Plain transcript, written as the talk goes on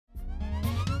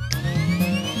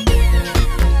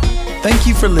Thank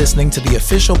you for listening to the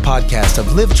official podcast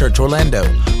of Live Church Orlando,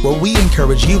 where we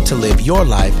encourage you to live your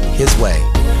life His way.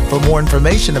 For more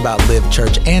information about Live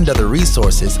Church and other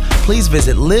resources, please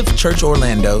visit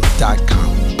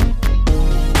livechurchorlando.com.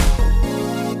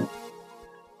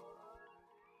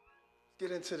 Get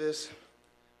into this.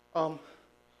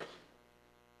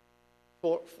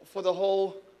 For the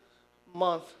whole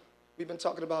month, we've been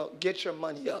talking about get your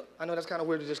money up. I know that's kind of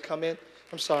weird to just come in.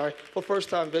 I'm sorry. For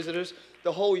first-time visitors,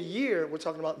 the whole year we're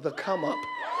talking about the come up.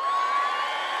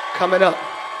 Coming up.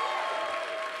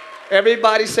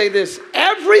 Everybody say this.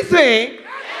 Everything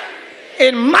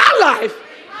in my life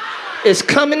is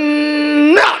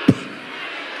coming up.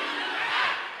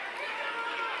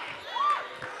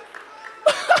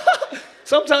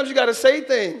 Sometimes you got to say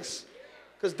things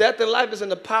because death and life is in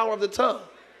the power of the tongue.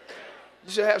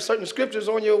 You should have certain scriptures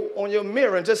on your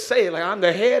mirror and just say it like, I'm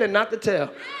the head and not the tail.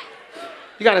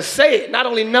 You got to say it, not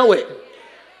only know it.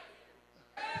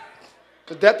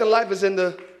 Because death and life is in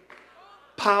the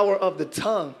power of the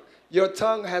tongue. Your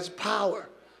tongue has power,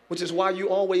 which is why you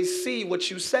always see what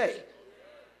you say.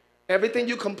 Everything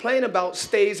you complain about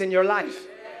stays in your life.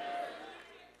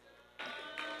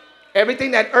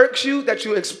 Everything that irks you, that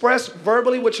you express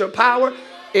verbally with your power,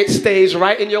 it stays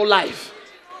right in your life.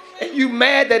 And you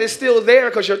mad that it's still there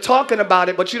because you're talking about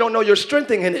it, but you don't know you're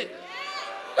strengthening it.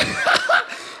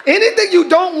 Anything you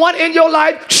don't want in your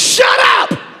life, shut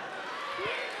up!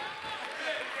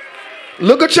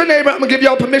 Look at your neighbor. I'm going to give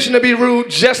y'all permission to be rude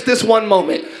just this one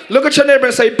moment. Look at your neighbor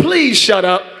and say, please shut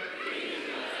up.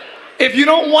 If you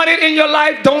don't want it in your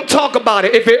life, don't talk about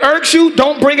it. If it irks you,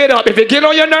 don't bring it up. If it gets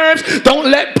on your nerves, don't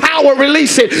let power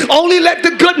release it. Only let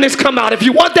the goodness come out. If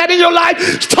you want that in your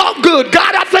life, talk good.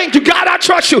 God, I thank you. God, I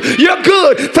trust you. You're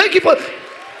good. Thank you for...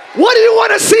 What do you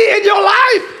want to see in your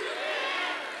life?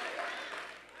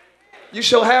 You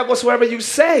shall have whatsoever you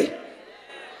say.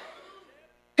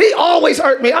 He always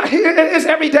hurt me. I hear it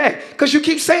every day because you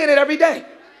keep saying it every day.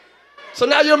 So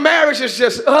now your marriage is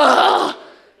just,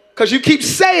 because you keep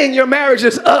saying your marriage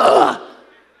is, You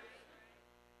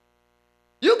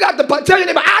got the power. Tell your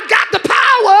neighbor, I got the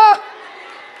power.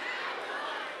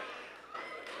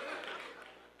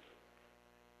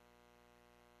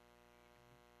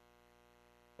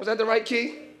 Was that the right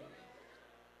key?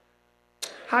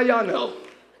 How y'all know?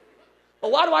 Well,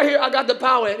 why do I hear I got the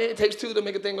power and it takes two to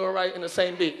make a thing go right in the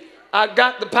same beat? I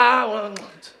got the power.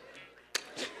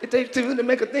 It takes two to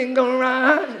make a thing go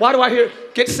right. Why do I hear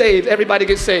get saved? Everybody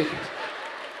get saved.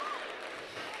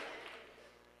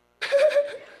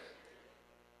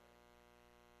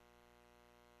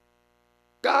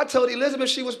 God told Elizabeth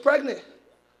she was pregnant.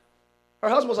 Her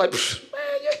husband was like, man,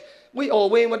 we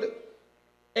ain't what the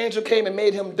angel came and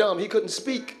made him dumb. He couldn't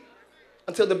speak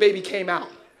until the baby came out.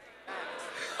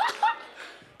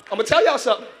 I'm going to tell y'all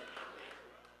something.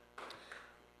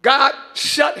 God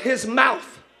shut his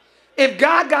mouth. If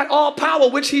God got all power,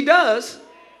 which he does,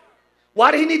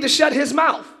 why did he need to shut his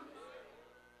mouth?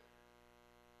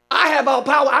 I have all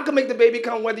power. I can make the baby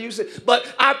come whether you say,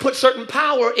 but I put certain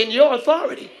power in your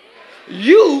authority.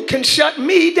 You can shut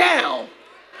me down.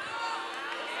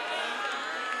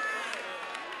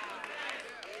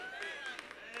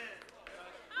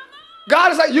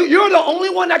 God is like, you're the only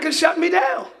one that can shut me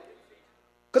down.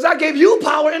 Because I gave you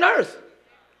power in earth.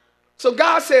 So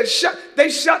God said, they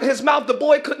shut his mouth. The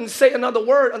boy couldn't say another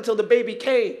word until the baby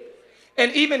came.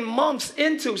 And even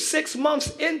 6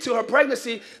 months into her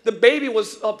pregnancy, the baby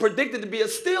was predicted to be a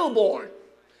stillborn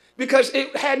because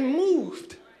it hadn't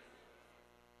moved.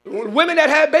 Women that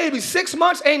had babies, 6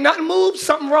 months, ain't nothing moved,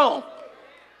 something wrong.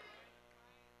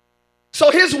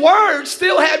 So his word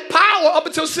still had power up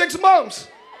until 6 months.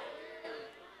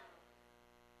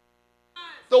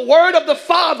 The word of the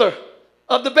father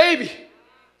of the baby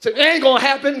said, it ain't going to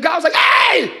happen. God was like,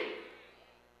 hey,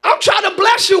 I'm trying to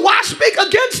bless you. Why speak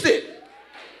against it?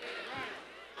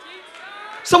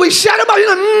 So he shut him up.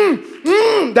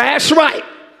 That's right.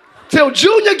 Till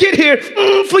Junior get here,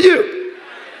 for you.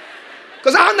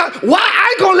 Because I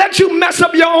ain't going to let you mess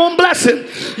up your own blessing.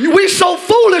 We so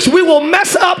foolish, we will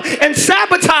mess up and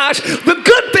sabotage the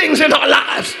good things in our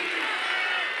lives.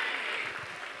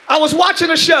 I was watching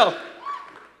a show.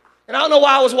 And I don't know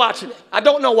why I was watching it. I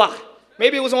don't know why.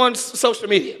 Maybe it was on social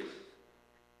media.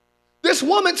 This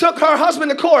woman took her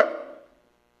husband to court,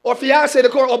 or fiance to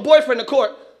court, or boyfriend to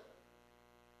court.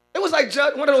 It was like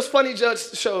one of those funny judge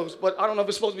shows, but I don't know if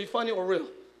it's supposed to be funny or real.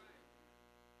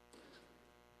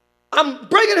 I'm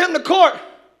bringing him to court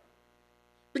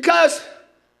because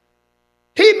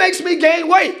he makes me gain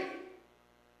weight.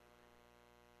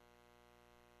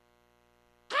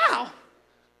 How?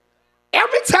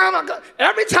 Every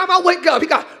time I wake up, he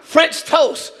got French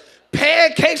toast,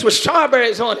 pancakes with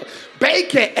strawberries on it,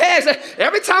 bacon, eggs.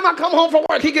 Every time I come home from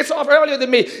work, he gets off earlier than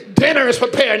me. Dinner is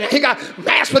prepared now. He got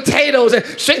mashed potatoes and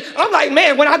shit. I'm like,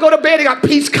 man, when I go to bed, he got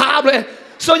peach cobbler.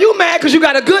 So you mad because you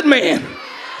got a good man.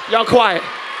 Y'all quiet.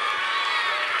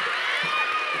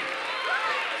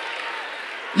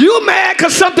 You mad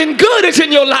because something good is in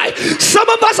your life. Some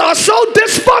of us are so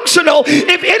dysfunctional,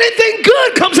 if anything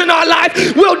good comes in our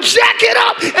life, we'll jack it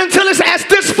up until it's as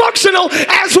dysfunctional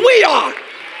as we are.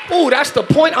 Ooh, that's the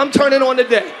point I'm turning on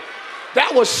today.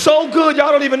 That was so good,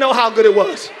 y'all don't even know how good it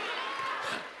was.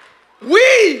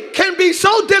 We can be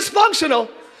so dysfunctional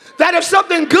that if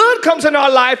something good comes in our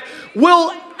life,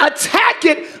 we'll attack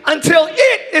it until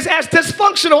it is as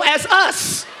dysfunctional as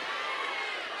us.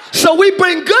 So we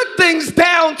bring good things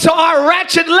down to our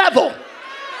ratchet level,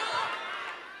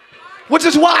 which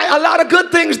is why a lot of good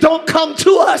things don't come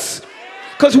to us,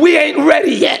 because we ain't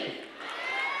ready yet.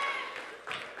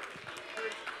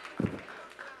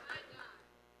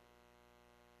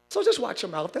 So just watch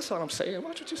your mouth. That's all I'm saying.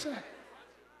 Watch what you say.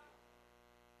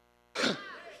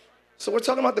 So we're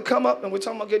talking about the come up, and we're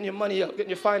talking about getting your money up, getting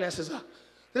your finances up.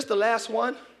 This is the last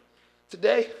one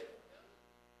today.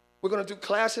 We're going to do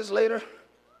classes later.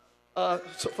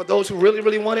 So for those who really,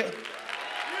 really want it.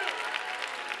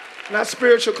 Not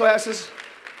spiritual classes,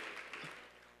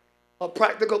 or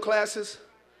practical classes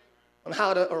on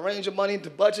how to arrange your money, to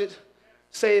budget,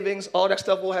 savings, all that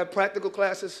stuff. We'll have practical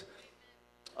classes.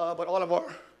 But all of our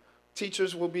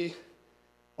teachers will be,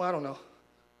 well, I don't know.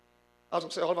 I was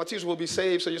going to say all of our teachers will be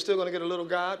saved, so you're still going to get a little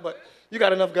God, but you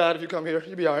got enough God if you come here.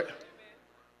 You'll be all right.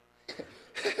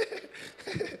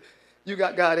 You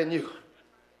got God in you.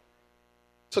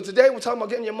 So today we're talking about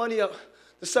getting your money up.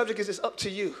 The subject is it's up to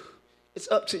you. It's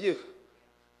up to you.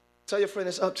 Tell your friend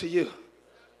it's up to you.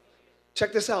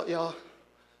 Check this out, y'all.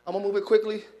 I'm going to move it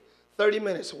quickly. 30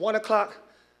 minutes. 1 o'clock.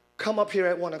 Come up here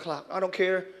at 1 o'clock. I don't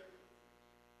care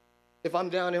if I'm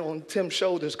down there on Tim's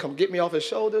shoulders. Come get me off his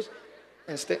shoulders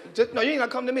and stay. No, you ain't going to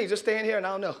come to me. Just stay in here and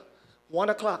I'll know. 1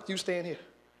 o'clock, you stay in here.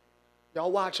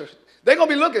 Y'all watch her. They're going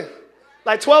to be looking.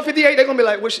 Like 12:58, they're going to be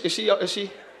like, is she?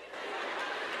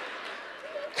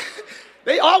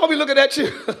 They all going to be looking at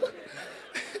you.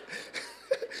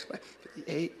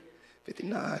 58,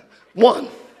 59, 1.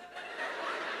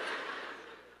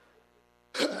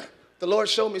 The Lord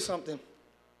showed me something.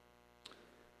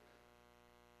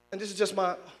 And this is just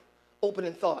my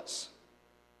opening thoughts.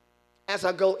 As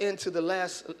I go into the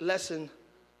last lesson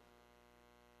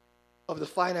of the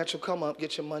financial come up,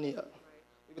 get your money up.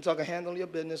 We've been talking handle your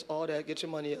business, all that, get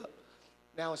your money up.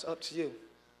 Now it's up to you.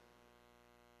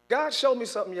 God showed me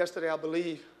something yesterday, I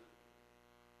believe.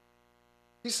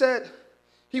 He said,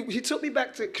 he took me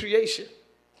back to creation.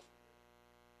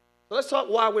 So let's talk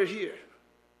why we're here.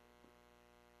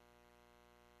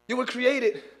 You were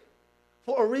created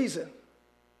for a reason.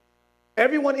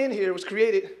 Everyone in here was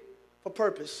created for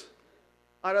purpose.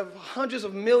 Out of hundreds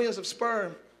of millions of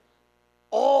sperm,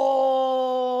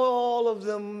 all of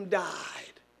them died.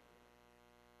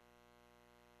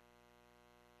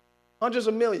 Hundreds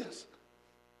of millions.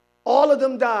 All of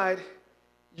them died.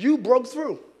 You broke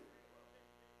through.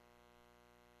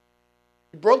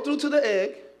 You broke through to the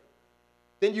egg.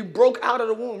 Then you broke out of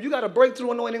the womb. You got a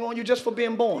breakthrough anointing on you just for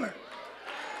being born.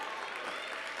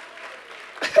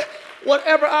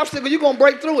 Whatever obstacle, you're going to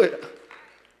break through it.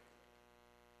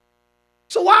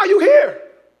 So why are you here?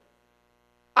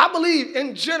 I believe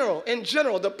in general,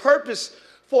 the purpose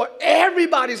for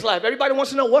everybody's life. Everybody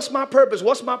wants to know, what's my purpose?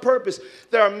 What's my purpose?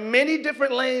 There are many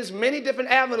different lanes, many different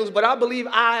avenues, but I believe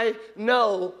I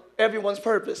know everyone's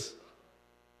purpose.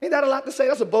 Ain't that a lot to say?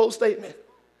 That's a bold statement.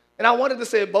 And I wanted to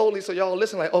say it boldly so y'all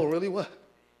listen like, oh, really, what?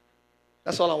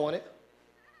 That's all I wanted.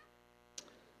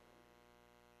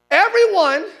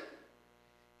 Everyone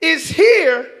is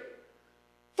here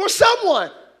for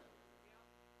someone.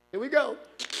 Here we go.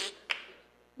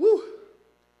 Woo.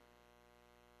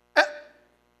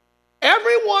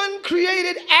 Everyone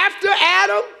created after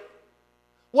Adam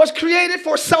was created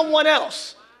for someone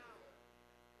else.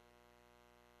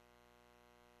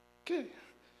 Okay.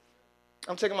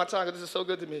 I'm taking my time because this is so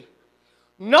good to me.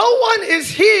 No one is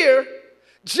here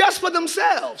just for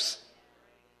themselves.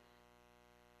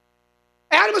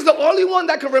 Adam is the only one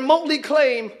that can remotely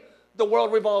claim the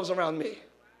world revolves around me.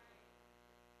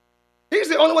 He's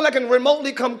the only one that can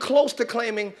remotely come close to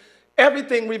claiming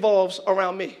everything revolves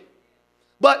around me.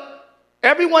 But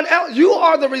everyone else, you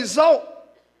are the result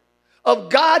of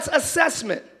God's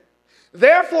assessment.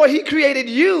 Therefore, he created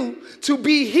you to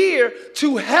be here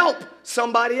to help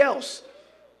somebody else.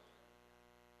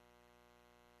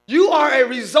 You are a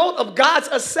result of God's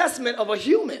assessment of a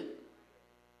human.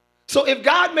 So if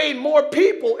God made more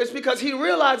people, it's because he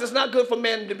realized it's not good for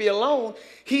man to be alone.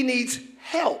 He needs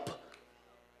help.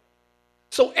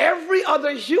 So every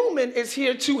other human is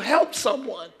here to help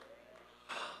someone.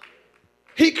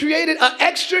 He created an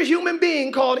extra human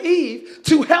being called Eve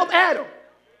to help Adam.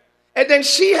 And then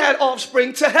she had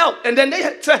offspring to help. And then they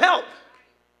had to help.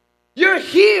 You're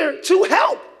here to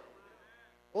help.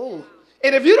 Oh.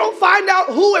 And if you don't find out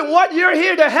who and what you're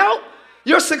here to help,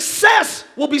 your success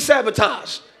will be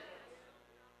sabotaged.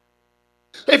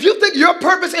 If you think your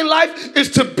purpose in life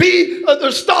is to be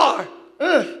a star,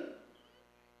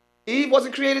 Eve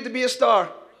wasn't created to be a star.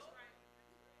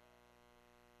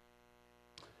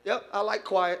 Yep, I like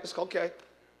quiet. It's okay.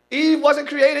 Eve wasn't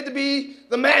created to be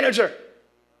the manager.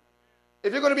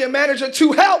 If you're going to be a manager,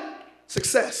 to help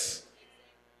success.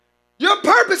 Your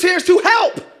purpose here is to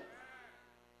help.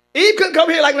 Eve couldn't come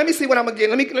here like, let me see what I'm going to get.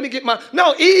 Let me get my...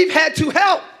 No, Eve had to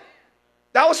help.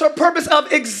 That was her purpose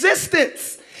of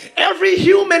existence. Every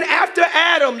human after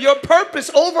Adam, your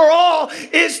purpose overall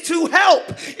is to help.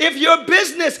 If your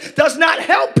business does not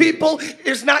help people,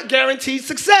 it's not guaranteed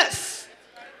success.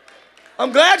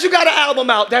 I'm glad you got an album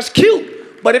out. That's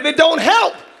cute. But if it don't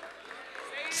help,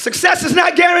 success is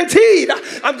not guaranteed.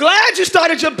 I'm glad you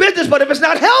started your business, but if it's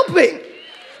not helping,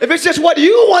 if it's just what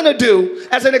you want to do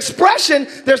as an expression,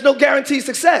 there's no guaranteed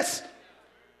success.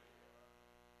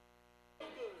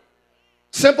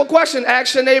 Simple question.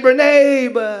 Ask your neighbor,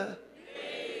 neighbor.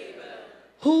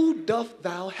 Who doth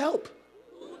thou help?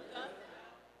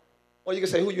 Or you can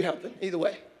say, who you helping? Either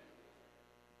way.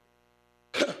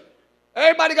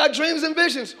 Everybody got dreams and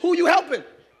visions. Who you helping?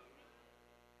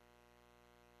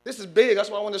 This is big. That's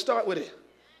why I want to start with it.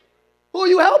 Who are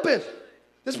you helping? This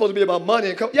is supposed to be about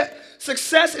money. Yeah,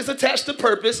 success is attached to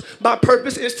purpose. My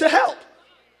purpose is to help.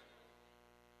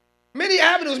 Many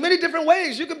avenues, many different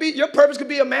ways. Your purpose could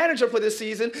be a manager for this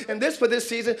season and this for this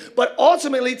season, but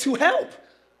ultimately to help.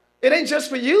 It ain't just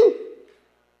for you.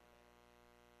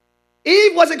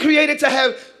 Eve wasn't created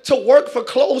to work for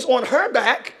clothes on her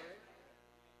back.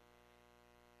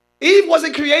 Eve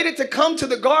wasn't created to come to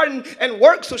the garden and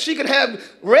work so she could have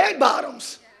red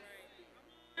bottoms.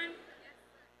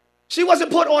 She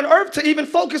wasn't put on earth to even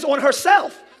focus on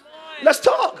herself. Let's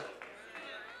talk.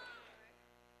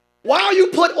 While you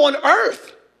put on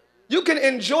earth, you can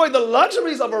enjoy the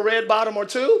luxuries of a red bottom or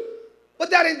two,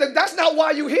 but that's not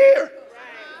why you're here.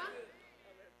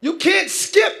 You can't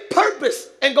skip purpose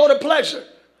and go to pleasure.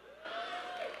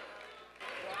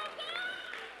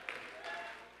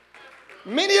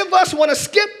 Many of us want to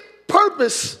skip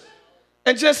purpose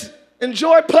and just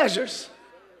enjoy pleasures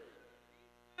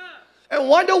and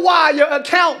wonder why your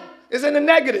account is in the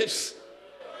negatives.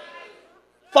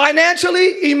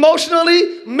 Financially,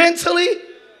 emotionally, mentally,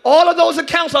 all of those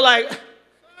accounts are like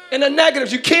in the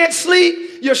negatives. You can't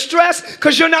sleep, you're stressed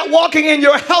because you're not walking in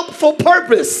your helpful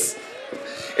purpose.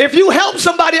 If you help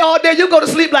somebody all day, you go to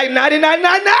sleep like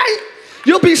 99.99.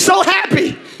 You'll be so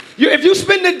happy. If you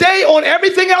spend the day on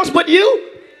everything else but you,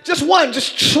 just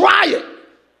try it.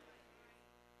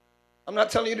 I'm not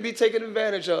telling you to be taken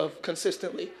advantage of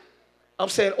consistently. I'm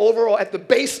saying overall, at the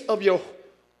base of your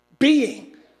being,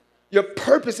 your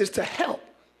purpose is to help.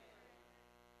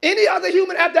 Any other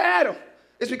human after Adam,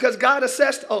 it's because God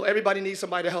assessed, everybody needs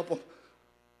somebody to help them.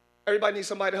 Everybody needs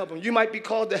somebody to help them. You might be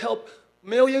called to help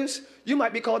millions. You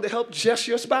might be called to help just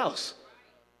your spouse.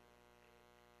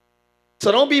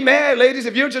 So don't be mad, ladies,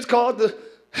 if you're just called to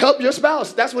help your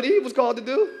spouse. That's what Eve was called to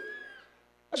do.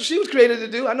 That's what she was created to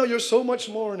do. I know you're so much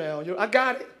more now. I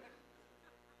got it.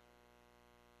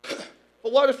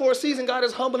 But what if for a season God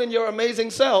is humbling your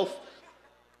amazing self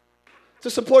to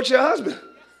support your husband?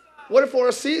 What if for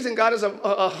a season God is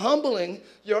humbling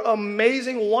your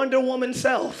amazing Wonder Woman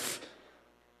self?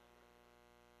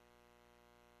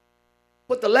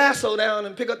 Put the lasso down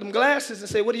and pick up them glasses and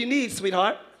say, what do you need,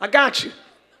 sweetheart? I got you.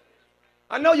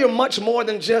 I know you're much more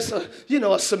than just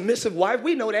a submissive wife.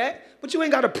 We know that. But you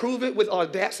ain't got to prove it with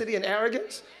audacity and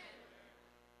arrogance.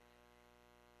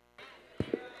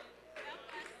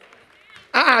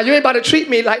 You ain't about to treat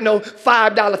me like no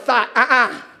 $5 thought.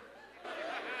 I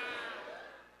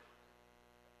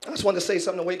just wanted to say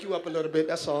something to wake you up a little bit,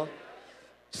 that's all.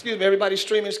 Excuse me, everybody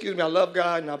streaming, excuse me. I love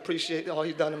God and I appreciate all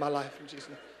he's done in my life. In Jesus'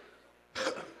 name.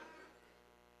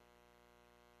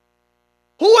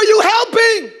 Who are you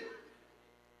helping?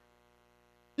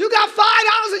 You got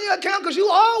 $5 in your account because you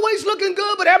always looking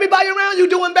good, but everybody around you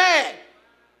doing bad.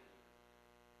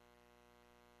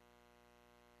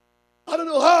 I don't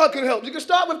know how I can help. You can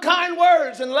start with kind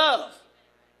words and love.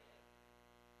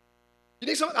 You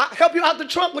need someone to help you out the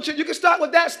trunk with you can start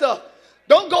with that stuff.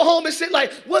 Don't go home and sit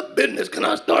like, what business can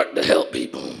I start to help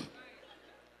people?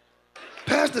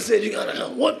 Pastor said you gotta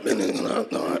help 1 minute.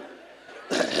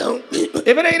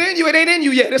 If it ain't in you, it ain't in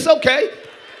you yet. It's okay.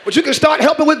 But you can start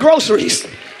helping with groceries.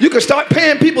 You can start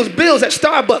paying people's bills at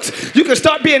Starbucks. You can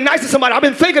start being nice to somebody. I've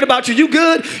been thinking about you. You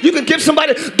good? You can give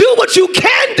somebody. Do what you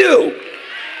can do.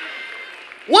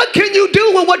 What can you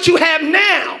do with what you have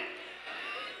now?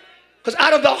 Because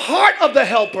out of the heart of the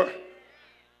helper,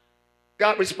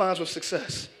 God responds with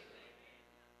success.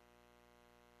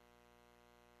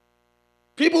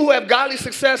 People who have godly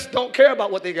success don't care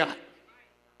about what they got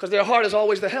because their heart is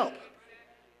always to help.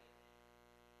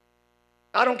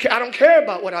 I don't care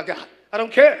about what I got. I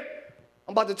don't care.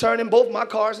 I'm about to turn in both my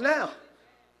cars now.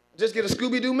 Just get a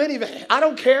Scooby-Doo minivan. I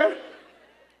don't care.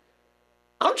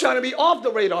 I'm trying to be off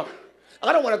the radar.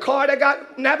 I don't want a car that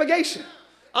got navigation.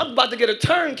 I'm about to get a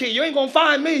turnkey. You ain't gonna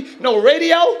find me. No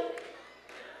radio.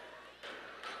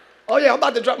 Oh yeah,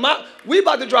 we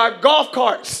about to drive golf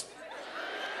carts.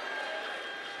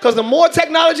 Because the more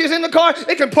technology is in the car,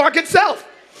 it can park itself.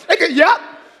 It can, yep.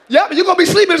 You're gonna be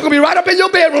sleeping, it's gonna be right up in your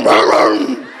bedroom.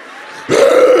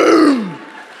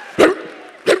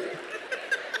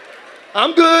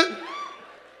 I'm good.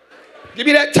 Give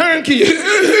me that turnkey.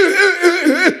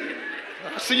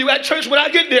 I'll see you at church when I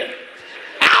get there.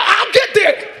 I'll get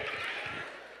there.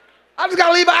 I just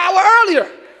gotta leave an hour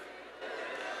earlier.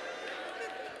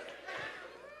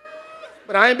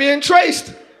 But I ain't being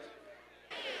traced.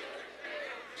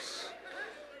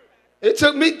 It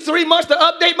took me 3 months to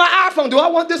update my iPhone. Do I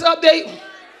want this update?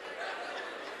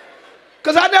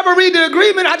 Because I never read the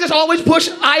agreement. I just always push,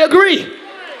 I agree.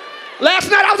 Last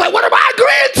night I was like, what am I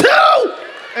agreeing to?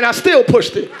 And I still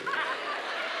pushed it.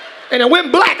 And it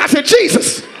went black. I said,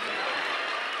 Jesus.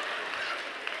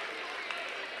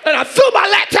 And I threw my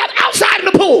laptop outside in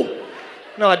the pool.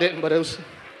 No, I didn't, but it'd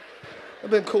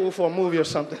been cool for a movie or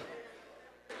something.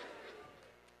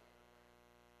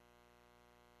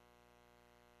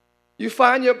 You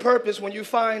find your purpose when you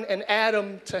find an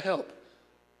Adam to help.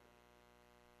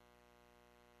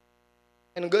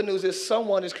 And the good news is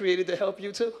someone is created to help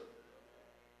you too.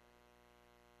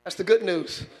 That's the good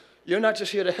news. You're not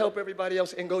just here to help everybody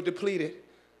else and go depleted.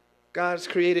 God's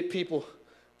created people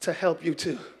to help you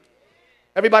too.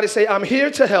 Everybody say, I'm here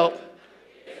to help,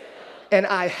 and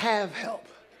I have help.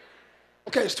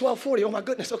 Okay, it's 12:40. Oh my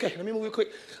goodness. Okay, let me move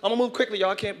quick. I'm gonna move quickly,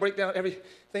 y'all. I can't break down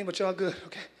everything, but y'all good.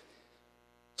 Okay.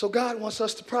 So God wants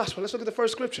us to prosper. Let's look at the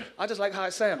first scripture. I just like how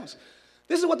it sounds.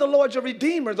 This is what the Lord your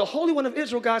Redeemer, the Holy One of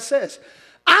Israel, God says.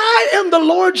 I am the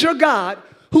Lord your God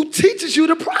who teaches you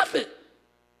to profit.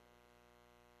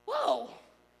 Whoa.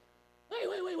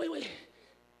 Wait.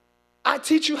 I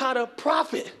teach you how to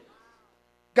profit.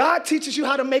 God teaches you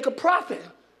how to make a profit.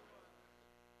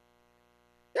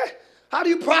 Yeah. How do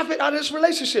you profit out of this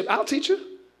relationship? I'll teach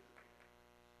you.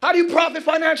 How do you profit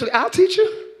financially? I'll teach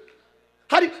you.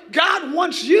 God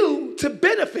wants you to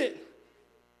benefit,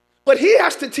 but he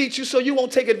has to teach you so you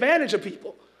won't take advantage of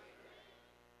people.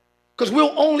 Because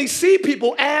we'll only see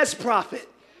people as profit.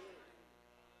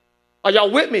 Are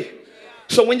y'all with me?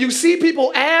 So when you see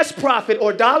people as profit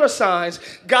or dollar signs,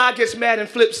 God gets mad and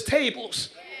flips tables.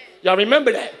 Y'all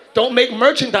remember that. Don't make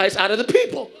merchandise out of the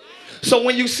people. So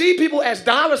when you see people as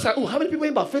dollar signs, how many people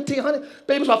in? About 1,500?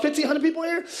 Baby, about 1,500 people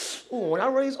here? When I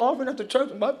raise offering at the church,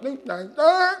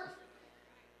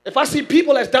 if I see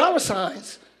people as dollar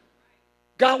signs,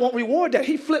 God won't reward that.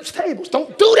 He flips tables.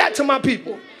 Don't do that to my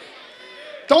people.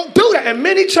 Don't do that. And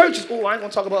many churches, I ain't going to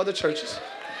talk about other churches.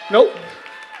 Nope.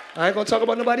 I ain't going to talk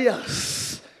about nobody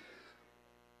else.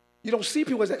 You don't see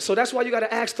people as that. So that's why you got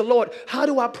to ask the Lord, how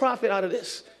do I profit out of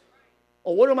this?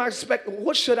 Or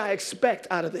what should I expect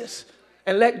out of this?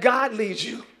 And let God lead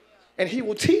you. And he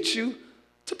will teach you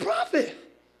to profit.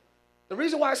 The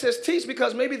reason why it says teach,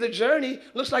 because maybe the journey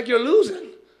looks like you're losing.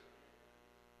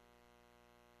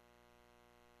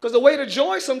 Because the way to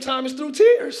joy sometimes is through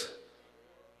tears.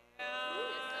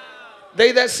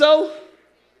 They that sow.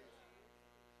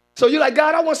 So you're like,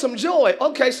 God, I want some joy.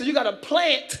 Okay, so you got to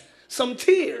plant some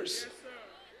tears.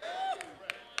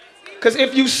 Because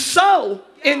if you sow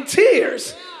in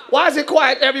tears, why is it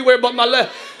quiet everywhere but my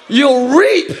left? You'll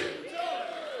reap.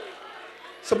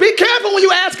 So be careful when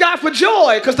you ask God for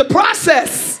joy, because the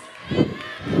process.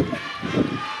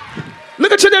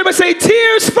 Look at your neighbor and say,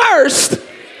 tears first,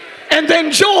 and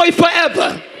then joy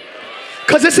forever.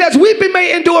 Because it says, weeping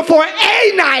may endure for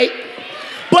a night,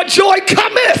 but joy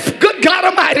cometh. Good God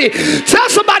Almighty. Tell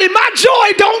somebody, my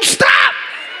joy don't stop.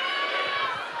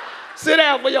 Sit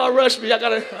down before y'all rush me.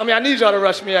 I need y'all to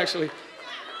rush me, actually.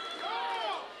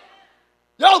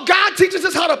 Yo, God teaches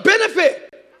us how to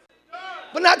benefit,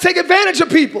 but not take advantage of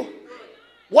people.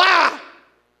 Why?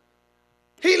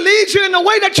 He leads you in the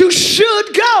way that you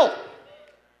should go.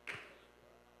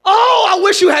 Oh, I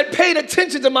wish you had paid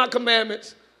attention to my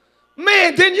commandments.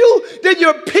 Man, then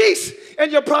your peace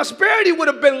and your prosperity would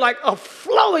have been like a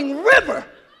flowing river.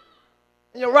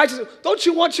 And your righteousness. Don't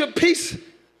you want your peace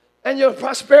and your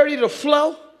prosperity to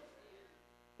flow?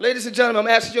 Ladies and gentlemen,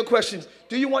 I'm asking you a question.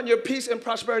 Do you want your peace and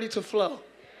prosperity to flow?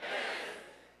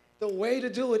 The way to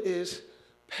do it is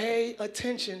pay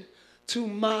attention to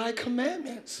my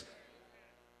commandments.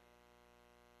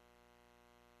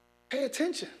 Pay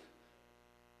attention.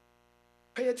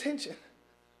 Pay attention.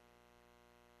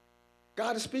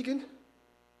 God is speaking.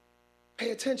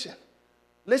 Pay attention.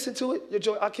 Listen to it. Your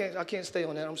joy. I can't stay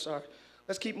on that. I'm sorry.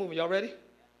 Let's keep moving. Y'all ready?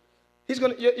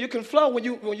 You can flow when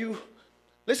you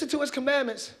listen to his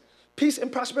commandments. Peace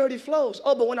and prosperity flows.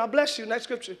 Oh, but when I bless you, next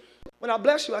scripture. When I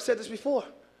bless you, I said this before.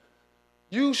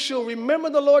 You shall remember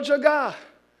the Lord your God,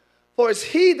 for it's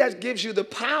he that gives you the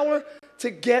power to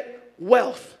get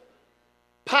wealth.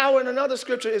 Power in another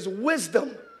scripture is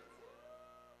wisdom.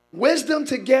 Wisdom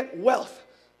to get wealth.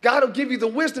 God will give you the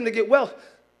wisdom to get wealth,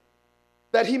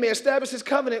 that he may establish his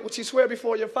covenant, which he swore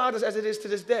before your fathers as it is to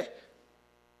this day.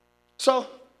 So,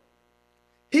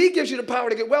 he gives you the power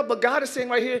to get wealth, but God is saying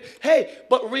right here, hey,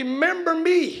 but remember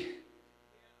me.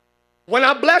 When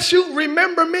I bless you,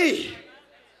 remember me.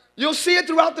 You'll see it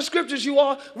throughout the scriptures, you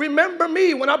all. Remember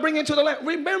me when I bring you into the land.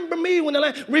 Remember me when the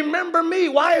land. Remember me.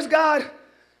 Why does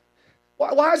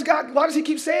he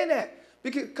keep saying that?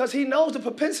 Because he knows the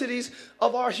propensities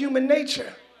of our human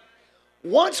nature.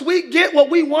 Once we get what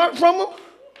we want from him,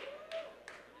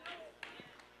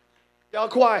 y'all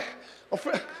quiet.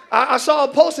 I saw a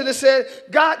poster that said,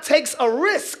 God takes a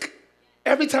risk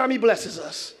every time he blesses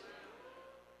us.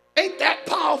 Ain't that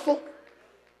powerful?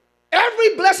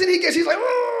 Every blessing he gets, he's like,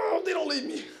 oh, they don't leave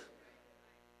me.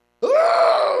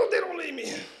 Oh, they don't leave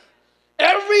me.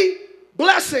 Every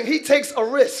blessing, he takes a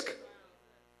risk.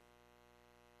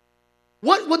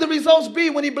 What would the results be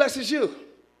when he blesses you?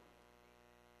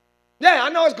 Yeah, I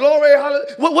know it's glory.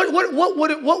 What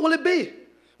will it be?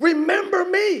 Remember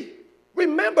me.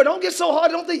 Remember, don't get so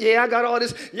hard. Don't think, yeah, I got all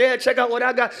this. Yeah, check out what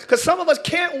I got. Because some of us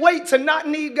can't wait to not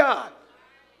need God.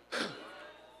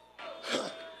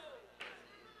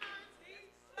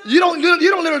 You don't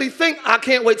literally think, I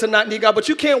can't wait to not need God, but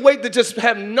you can't wait to just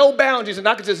have no boundaries and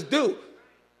I can just do.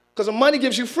 Because the money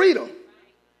gives you freedom.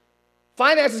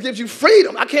 Finances gives you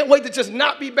freedom. I can't wait to just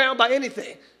not be bound by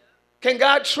anything. Can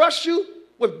God trust you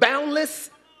with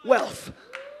boundless wealth?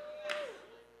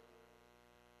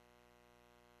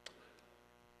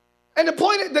 And the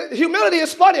point, the humility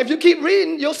is funny. If you keep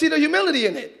reading, you'll see the humility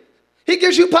in it. He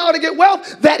gives you power to get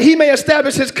wealth that he may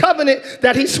establish his covenant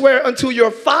that he swore unto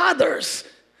your fathers.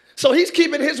 So he's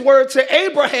keeping his word to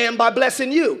Abraham by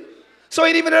blessing you. So it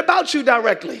ain't even about you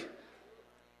directly.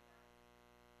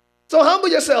 So humble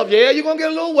yourself. Yeah, you're going to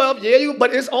get a little wealth. Yeah,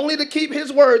 but it's only to keep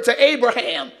his word to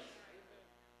Abraham.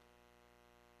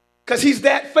 Because he's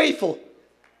that faithful.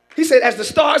 He said, as the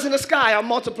stars in the sky, I'll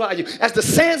multiply you. As the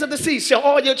sands of the sea shall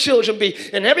all your children be.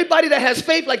 And everybody that has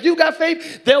faith, like you got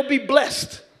faith, they'll be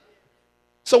blessed.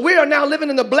 So we are now living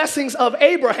in the blessings of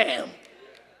Abraham.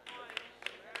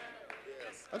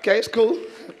 Okay, it's cool.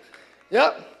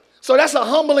 Yep. So that's a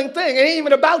humbling thing. It ain't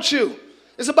even about you.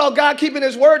 It's about God keeping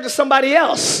his word to somebody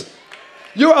else.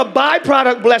 You're a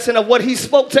byproduct blessing of what he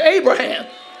spoke to Abraham.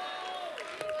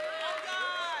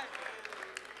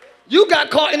 You got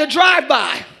caught in a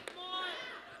drive-by.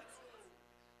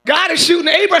 God is shooting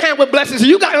Abraham with blessings.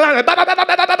 You got in line like, bah, bah, bah, bah,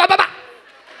 bah, bah, bah, bah.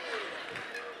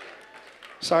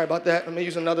 Sorry about that. Let me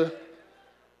use another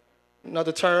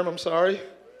term. I'm sorry.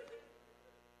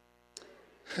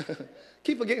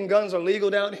 Keep forgetting guns are legal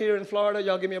down here in Florida.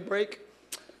 Y'all give me a break.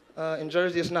 In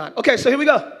Jersey, it's not. Okay, so here we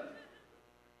go.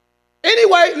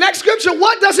 Anyway, next scripture.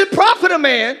 What does it profit a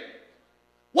man?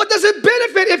 What does it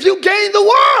benefit if you gain the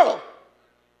world?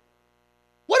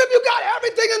 What if you got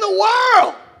everything in the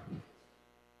world,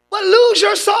 but lose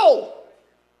your soul?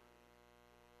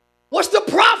 What's the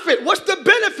profit? What's the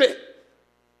benefit?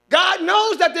 God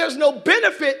knows that there's no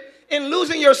benefit in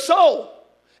losing your soul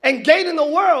and gaining the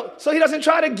world, so he doesn't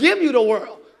try to give you the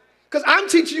world. Because I'm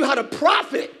teaching you how to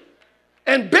profit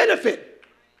and benefit.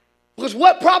 Because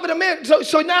what profit a man?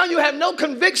 So now you have no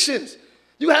convictions.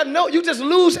 You just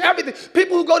lose everything.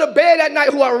 People who go to bed at night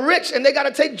who are rich and they got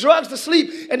to take drugs to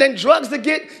sleep and then drugs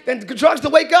to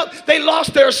wake up, they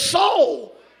lost their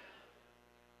soul.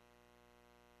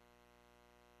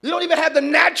 You don't even have the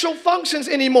natural functions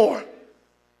anymore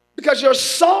because your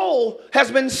soul has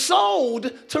been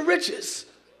sold to riches.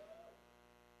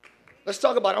 Let's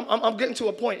talk about it. I'm getting to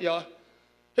a point, y'all.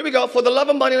 Here we go. For the love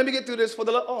of money, let me get through this.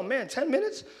 10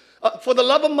 minutes? For the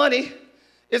love of money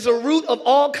is a root of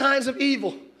all kinds of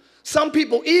evil. Some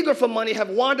people eager for money have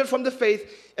wandered from the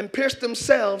faith and pierced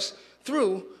themselves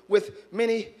through with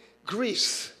many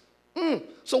griefs.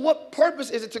 So what purpose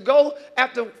is it to go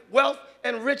after wealth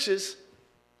and riches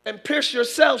and pierce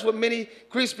yourselves with many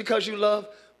griefs because you love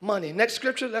money? Next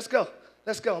scripture, let's go.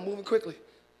 Let's go, I'm moving quickly.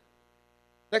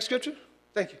 Next scripture,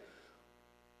 thank you.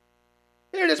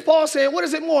 Here it is, Paul saying, what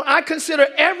is it more? I consider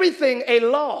everything a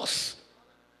loss.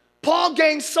 Paul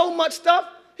gained so much stuff.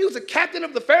 He was a captain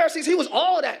of the Pharisees. He was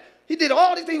all that. He did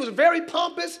all these things. He was very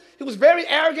pompous. He was very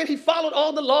arrogant. He followed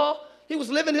all the law. He was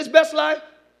living his best life.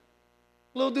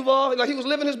 Little Duval, like he was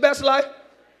living his best life.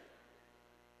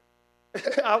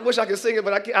 I wish I could sing it,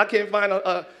 but I can't find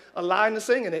a line to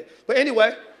sing in it. But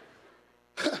anyway,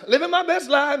 living my best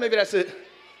life. Maybe that's it.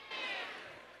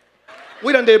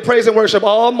 We done did praise and worship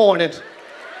all morning.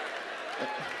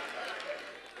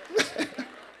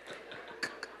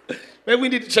 Maybe we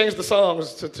need to change the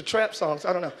songs to trap songs.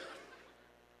 I don't know.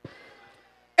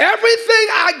 Everything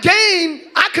I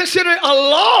gain, I consider a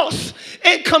loss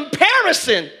in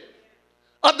comparison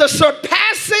of the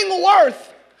surpassing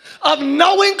worth of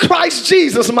knowing Christ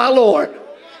Jesus, my Lord.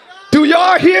 Do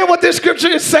y'all hear what this scripture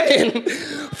is saying?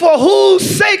 For whose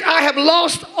sake I have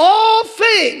lost all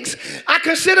things. I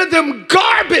consider them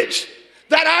garbage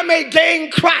that I may gain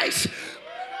Christ.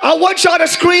 I want y'all to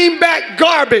scream back,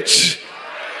 garbage.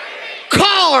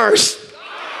 Cars,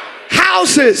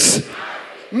 houses,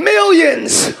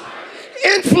 millions,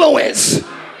 influence.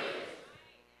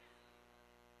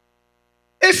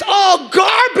 It's all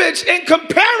garbage in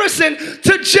comparison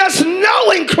to just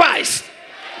knowing Christ.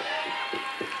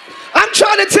 I'm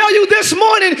trying to tell you this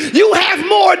morning, you have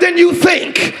more than you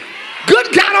think.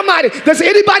 Good God Almighty. Does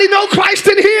anybody know Christ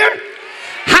in here?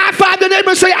 High five the neighbor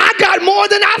and say, I got more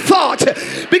than I thought,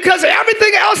 because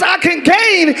everything else I can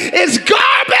gain is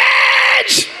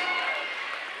garbage.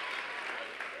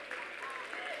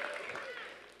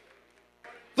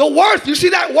 The worth, you see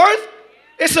that worth?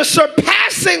 It's a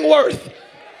surpassing worth.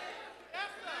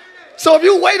 So if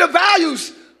you weigh the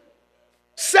values,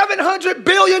 $700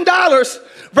 billion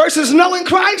versus knowing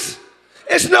Christ,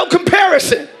 it's no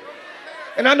comparison.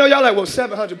 And I know y'all like, well,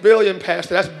 700 billion,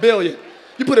 Pastor, that's billion.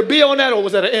 You put a B on that, or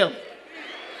was that an M?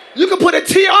 You can put a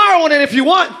TR on it if you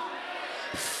want.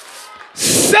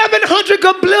 700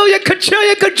 gabillion,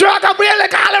 quadrillion, quadrillion,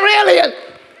 quadrillion.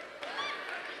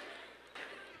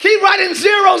 Keep writing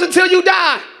zeros until you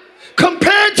die.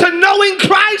 Compared to knowing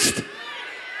Christ,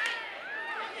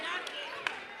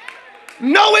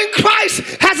 knowing Christ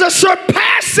has a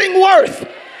surpassing worth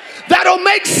that'll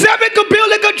make 7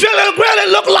 gabillion, quadrillion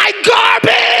look like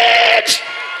garbage.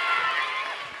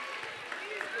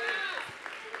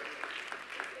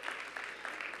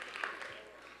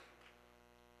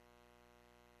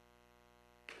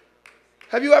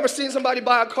 Have you ever seen somebody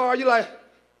buy a car? You're like,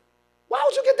 why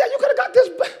would you get that? You could have got this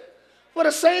for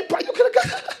the same price. You could have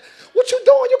got, what you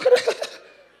doing? You could have.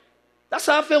 That's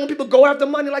how I feel when people go after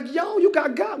money. Like, yo, you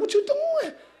got God. What you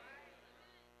doing?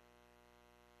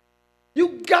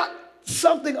 You got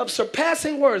something of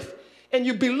surpassing worth, and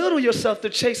you belittle yourself to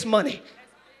chase money.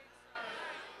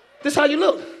 This is how you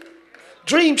look.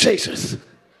 Dream chasers.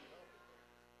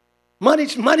 Money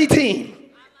team.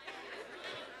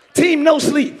 Team no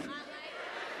sleep.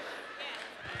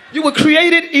 You were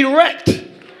created erect,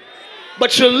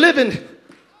 but you're living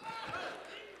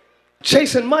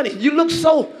chasing money. You look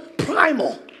so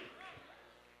primal.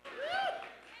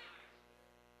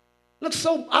 Look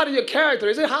so out of your character.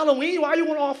 Is it Halloween? Why are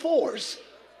you on all fours?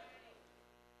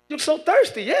 You look so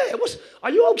thirsty. Yeah.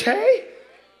 Are you okay?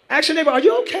 Ask your neighbor, are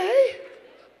you okay?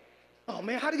 Oh,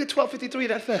 man, how do you get 12:53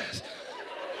 that fast?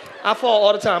 I fall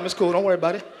all the time. It's cool. Don't worry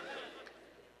about it.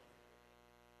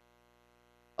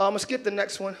 I'm going to skip the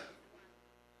next one.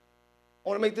 I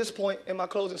want to make this point in my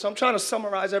closing. So I'm trying to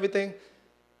summarize everything.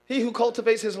 He who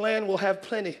cultivates his land will have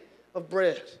plenty of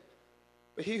bread.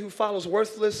 But he who follows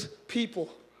worthless people,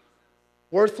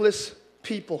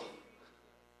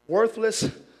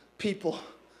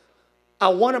 I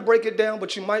want to break it down,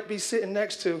 but you might be sitting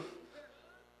next to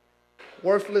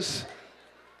worthless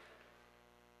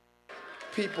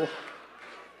people.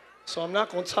 So I'm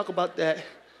not going to talk about that.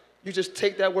 You just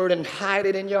take that word and hide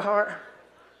it in your heart,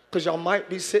 because y'all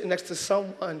might be sitting next to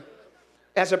someone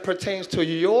as it pertains to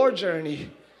your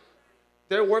journey.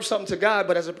 They're worth something to God,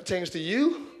 but as it pertains to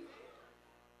you,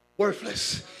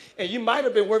 worthless. And you might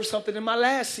have been worth something in my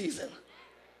last season,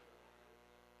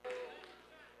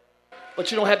 but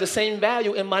you don't have the same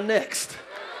value in my next.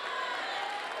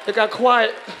 It got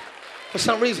quiet for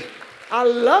some reason. I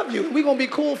love you. We're going to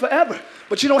be cool forever,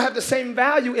 but you don't have the same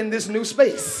value in this new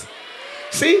space.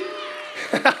 See?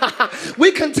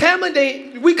 We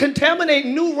contaminate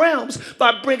new realms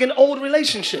by bringing old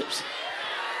relationships.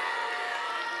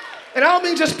 And I don't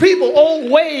mean just people, old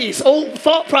ways, old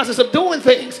thought process of doing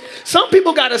things. Some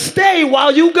people got to stay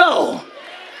while you go.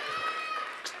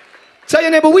 Tell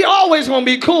your neighbor, we always going to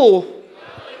be cool.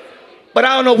 But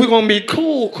I don't know if we're going to be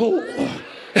cool.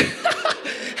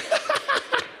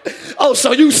 Oh,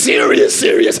 so you serious?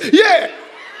 Yeah.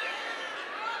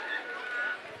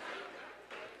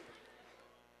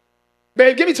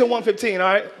 Babe, give me till 1:15,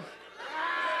 all right?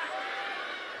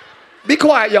 Be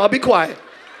quiet, y'all, be quiet.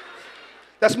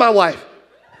 That's my wife.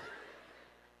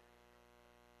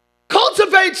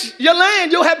 Cultivate your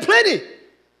land, you'll have plenty.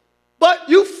 But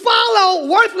you follow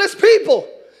worthless people.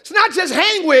 It's not just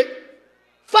hang with,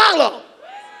 follow.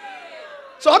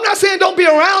 So I'm not saying don't be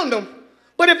around them.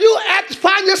 But if you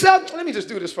find yourself, let me just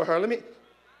do this for her. Let me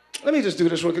just do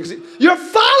this real quick. You're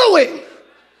following.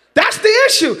 That's the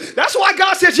issue. That's why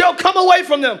God says, yo, come away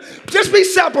from them. Just be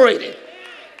separated.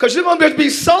 Because you're going to be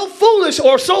so foolish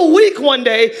or so weak one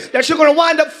day that you're going to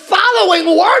wind up following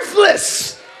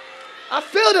worthless. I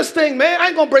feel this thing, man. I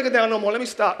ain't going to break it down no more. Let me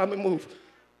stop. Let me move.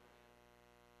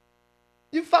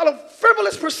 You follow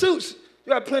frivolous pursuits.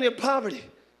 You have plenty of poverty.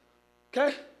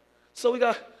 Okay? So we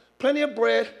got plenty of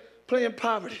bread, plenty of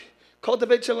poverty.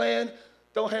 Cultivate your land.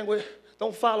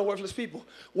 Don't follow worthless people.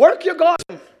 Work your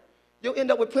garden. You'll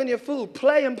end up with plenty of food.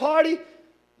 Play and party.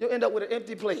 You'll end up with an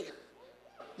empty plate.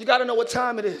 You got to know what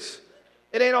time it is.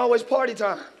 It ain't always party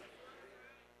time.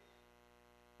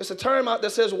 It's a term out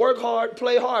that says work hard,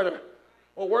 play harder.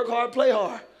 Or work hard, play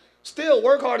hard. Still,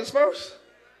 work hard is first.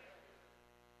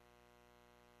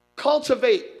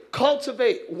 Cultivate,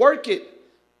 work it.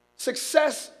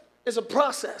 Success is a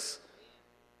process.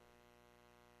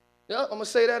 Yeah, I'm going to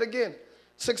say that again.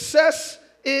 Success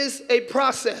is a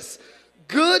process.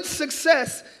 Good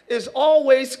success is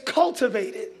always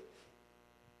cultivated,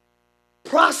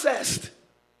 processed,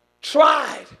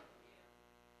 tried.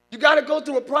 You got to go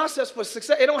through a process for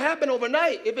success. It don't happen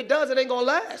overnight. If it does, it ain't going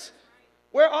to last.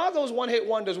 Where are those one-hit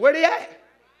wonders? Where they at?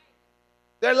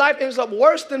 Their life ends up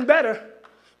worse than better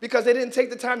because they didn't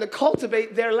take the time to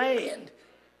cultivate their land.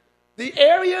 The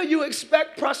area you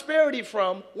expect prosperity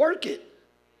from, work it.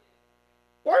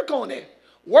 Work on it.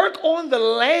 Work on the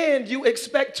land you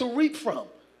expect to reap from.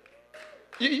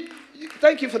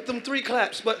 Thank you for them 3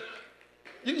 claps, but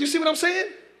you see what I'm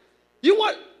saying? You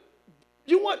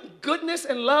want goodness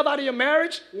and love out of your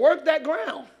marriage? Work that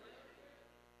ground.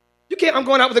 You can't, I'm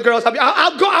going out with the girls.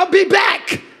 I'll be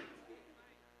back.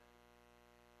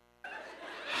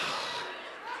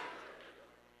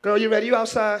 Girl, you ready? You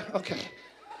outside? Okay.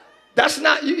 That's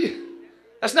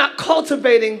not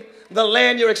cultivating the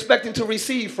land you're expecting to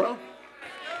receive from.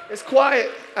 It's quiet,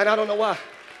 and I don't know why.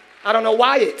 I don't know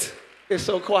why it is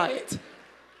so quiet.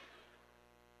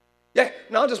 Yeah,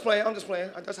 no, I'm just playing.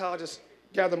 That's how I just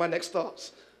gather my next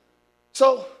thoughts.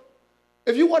 So,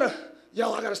 if you want to,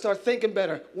 I got to start thinking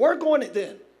better. Work on it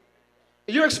then.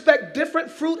 If you expect different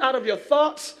fruit out of your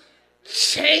thoughts,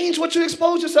 change what you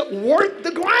expose yourself. Work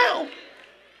the ground.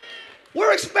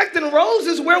 We're expecting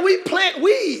roses where we plant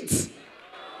weeds.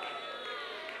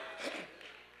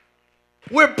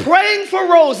 We're praying for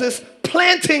roses,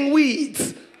 planting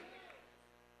weeds.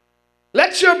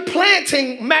 Let your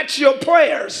planting match your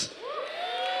prayers.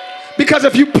 Because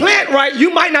if you plant right, you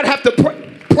might not have to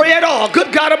pray at all.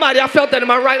 Good God Almighty, I felt that in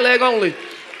my right leg only.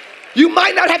 You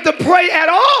might not have to pray at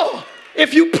all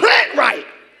if you plant right.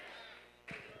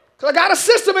 Because I got a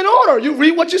system in order. You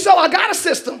read what you sow, I got a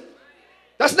system.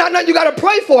 That's not nothing you got to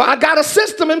pray for. I got a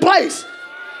system in place.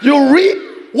 You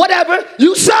reap whatever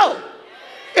you sow.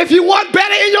 If you want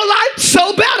better in your life,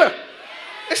 sow better.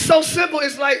 It's so simple.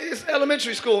 It's like it's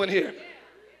elementary school in here.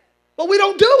 But we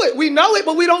don't do it. We know it,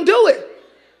 but we don't do it.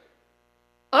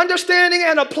 Understanding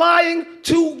and applying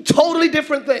 2 totally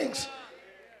different things.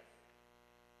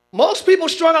 Most people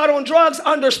strung out on drugs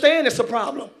understand it's a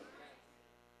problem,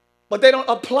 but they don't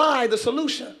apply the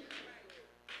solution.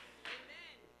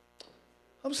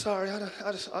 I'm sorry.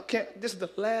 I can't. This is the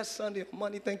last Sunday of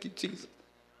money. Thank you, Jesus.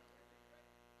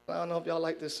 I don't know if y'all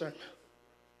like this sermon.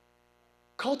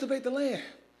 Cultivate the land.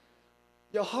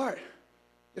 Your heart.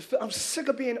 I'm sick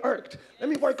of being irked. Let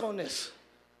me work on this.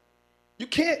 You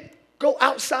can't go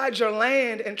outside your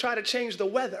land and try to change the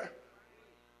weather.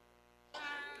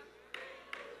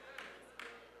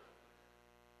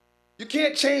 You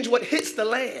can't change what hits the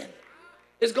land.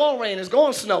 It's going to rain, it's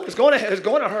going to snow, it's going to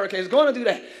hurricane, it's going to do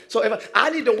that. So if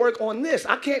I need to work on this,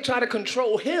 I can't try to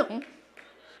control him.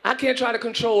 I can't try to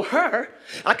control her.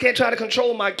 I can't try to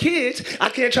control my kids. I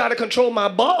can't try to control my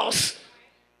boss.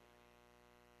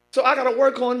 So I got to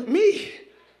work on me.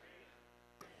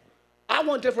 I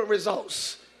want different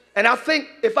results. And I think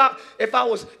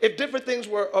if different things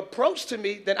were approached to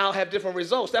me, then I'll have different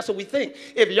results. That's what we think.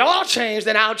 If y'all change,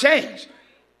 then I'll change.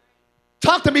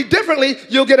 Talk to me differently,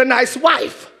 you'll get a nice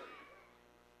wife.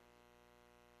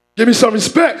 Give me some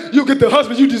respect, you'll get the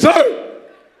husband you deserve.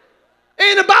 It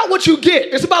ain't about what you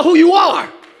get, it's about who you are.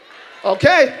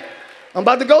 Okay, I'm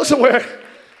about to go somewhere.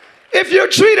 If you're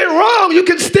treated wrong, you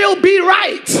can still be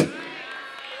right.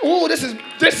 Oh, this is,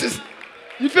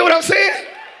 you feel what I'm saying?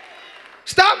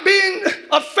 Stop being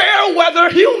a fair weather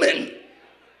human.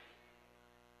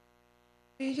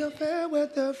 Be your fair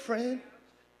weather friend.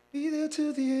 Be there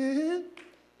to the end.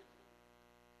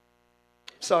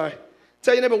 Sorry.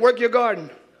 Tell your neighbor, work your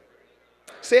garden.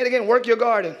 Say it again, work your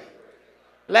garden.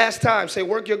 Last time, say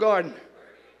work your garden.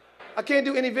 I can't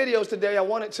do any videos today. I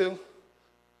wanted to.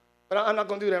 But I'm not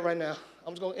going to do that right now.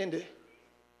 I'm just going to end it.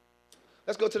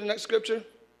 Let's go to the next scripture.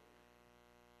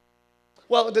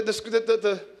 Well,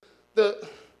 the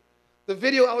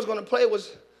video I was going to play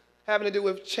was having to do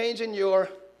with changing your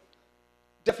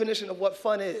definition of what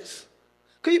fun is.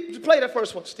 Could you play that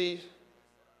first one, Steve?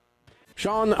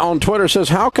 Sean on Twitter says,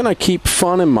 how can I keep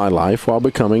fun in my life while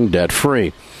becoming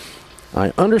debt-free?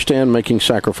 I understand making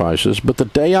sacrifices, but the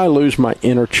day I lose my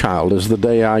inner child is the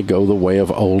day I go the way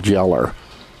of Old Yeller.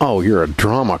 Oh, you're a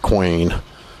drama queen.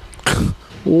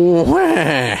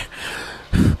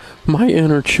 My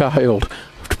inner child.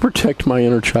 I have to protect my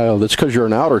inner child. It's because you're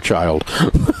an outer child.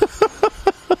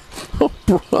 Oh,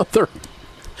 brother.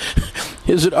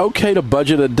 Is it okay to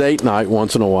budget a date night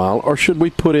once in a while, or should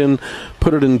we put it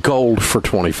in gold for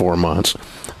 24 months?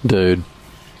 Dude,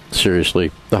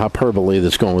 seriously, the hyperbole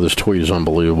that's going with this tweet is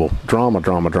unbelievable. Drama.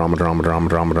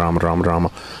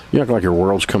 You act like your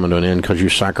world's coming to an end because you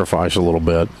sacrifice a little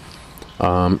bit.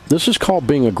 This is called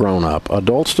being a grown-up.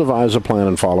 Adults devise a plan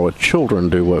and follow it. Children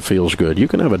do what feels good. You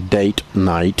can have a date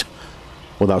night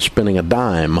without spending a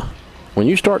dime. When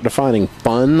you start defining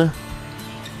fun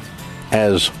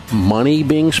as money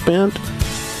being spent,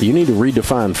 you need to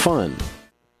redefine fun.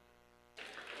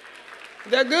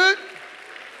 Is that good?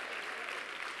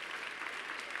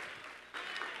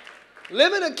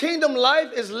 Living a kingdom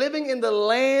life is living in the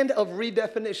land of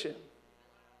redefinition.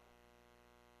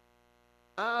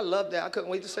 I love that. I couldn't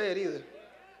wait to say it either.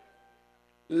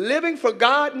 Living for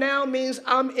God now means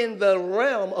I'm in the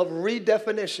realm of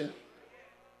redefinition.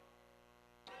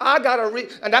 And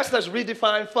that's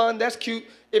redefine fun. That's cute.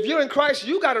 If you're in Christ,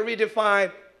 you got to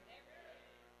redefine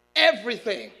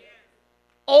everything.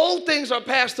 Old things are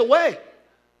passed away.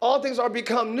 All things are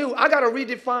become new. I got to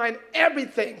redefine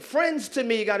everything. Friends to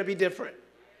me got to be different.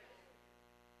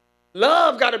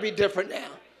 Love got to be different now.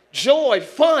 Joy,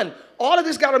 fun, all of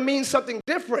this got to mean something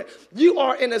different. You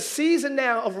are in a season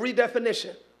now of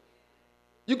redefinition.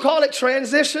 You call it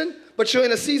transition, but you're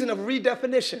in a season of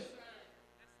redefinition.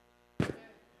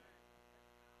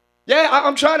 Yeah,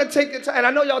 I'm trying to take it, and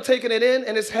I know y'all taking it in,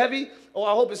 and it's heavy. Oh,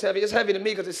 I hope it's heavy. It's heavy to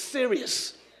me because it's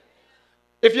serious.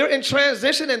 If you're in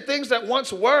transition and things that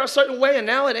once were a certain way and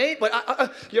now it ain't,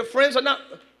 but your friends are not,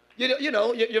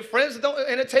 your friends don't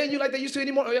entertain you like they used to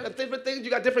anymore. You have different things.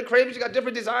 You got different cravings. You got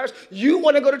different desires. You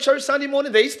want to go to church Sunday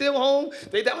morning. They still home.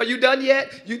 Are you done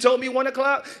yet? You told me 1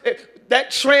 o'clock.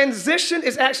 That transition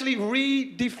is actually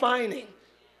redefining.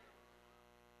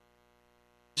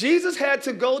 Jesus had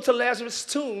to go to Lazarus'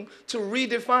 tomb to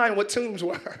redefine what tombs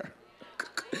were.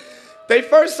 They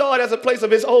first saw it as a place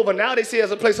of it's over. Now they see it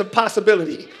as a place of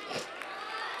possibility.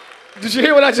 Did you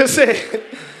hear what I just said?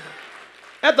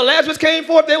 After Lazarus came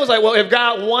forth, they was like, well, if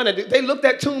God wanted it. They looked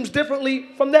at tombs differently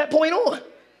from that point on.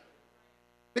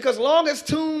 Because long as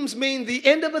tombs mean the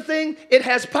end of a thing, it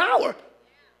has power.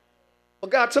 But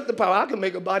God took the power. I can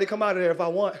make a body come out of there if I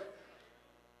want.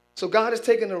 So God has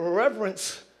taken the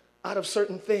reverence out of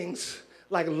certain things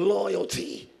like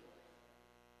loyalty.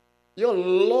 You're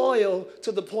loyal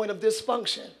to the point of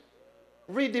dysfunction.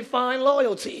 Redefine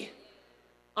loyalty.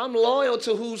 I'm loyal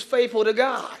to who's faithful to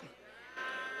God.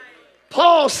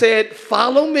 Paul said,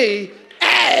 follow me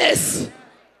as.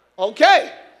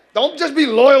 Okay. Don't just be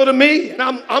loyal to me and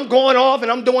I'm going off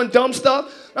and I'm doing dumb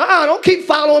stuff. Don't keep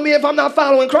following me if I'm not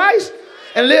following Christ.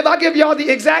 And Liv, I give y'all the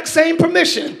exact same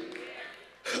permission.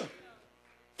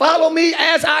 Follow me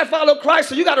as I follow Christ.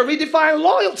 So you got to redefine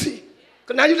loyalty.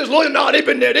 Because now you're just loyal. No, they've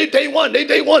been there. They day one. So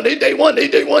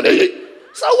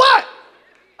what?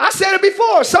 I said it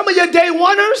before. Some of your day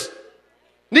oneers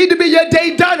need to be your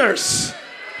day doners.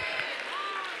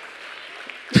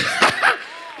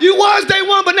 You was day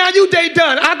one, but now you day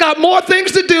done. I got more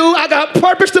things to do. I got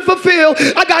purpose to fulfill.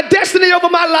 I got destiny over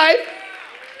my life.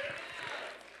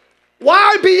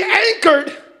 Why be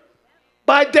anchored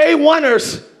by day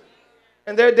oneers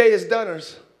and their day is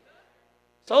doners?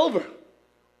 It's over.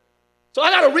 So I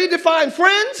got to redefine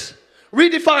friends,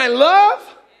 redefine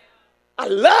love. I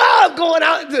love going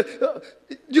out.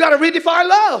 You got to redefine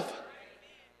love.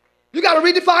 You got to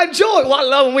redefine joy. Well, I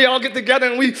love when we all get together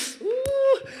and we,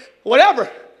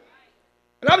 whatever.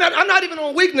 And I'm not even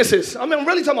on weaknesses. I'm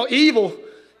really talking about evil.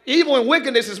 Evil and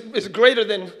wickedness is greater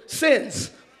than sins.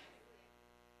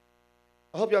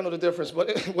 I hope y'all know the difference,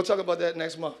 but we'll talk about that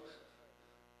next month.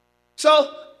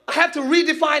 So I have to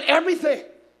redefine everything.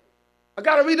 I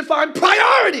got to redefine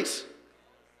priorities.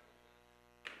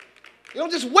 You don't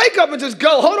just wake up and just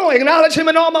go, hold on, acknowledge him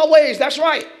in all my ways. That's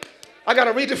right. I got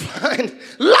to redefine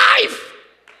life.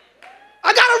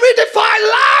 I got to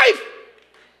redefine life.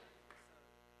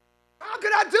 How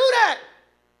could I do that?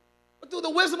 But through the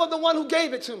wisdom of the one who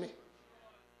gave it to me.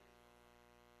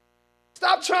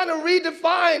 Stop trying to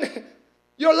redefine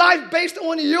your life based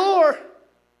on your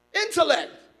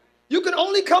intellect. You can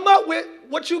only come up with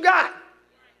what you got.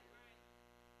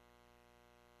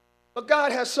 But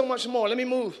God has so much more. Let me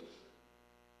move.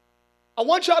 I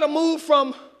want y'all to move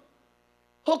from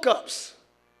hookups.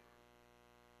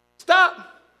 Stop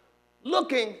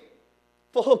looking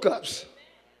for hookups.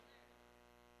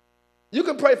 You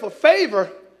can pray for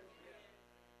favor,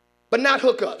 but not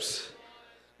hookups.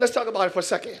 Let's talk about it for a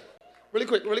second. Really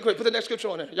quick. Put the next scripture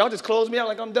on there. Y'all just close me out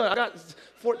like I'm done. I got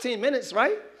 14 minutes,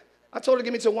 right? I told her to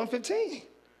give me till 1:15.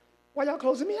 Why y'all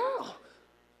closing me out?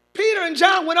 Peter and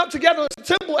John went up together in the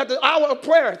temple at the hour of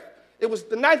prayer. It was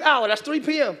the 9th hour. That's 3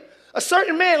 p.m. A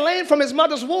certain man lame from his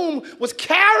mother's womb was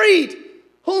carried,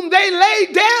 whom they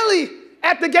laid daily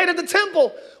at the gate of the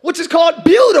temple, which is called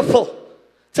Beautiful,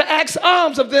 to ask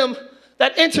alms of them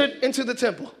that entered into the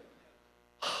temple.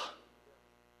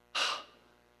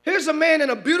 Here's a man in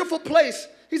a beautiful place.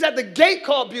 He's at the gate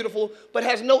called Beautiful, but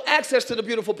has no access to the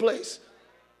beautiful place.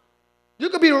 You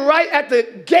could be right at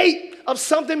the gate of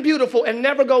something beautiful and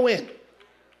never go in.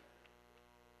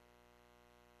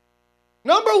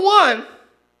 Number one,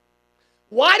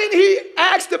 why didn't he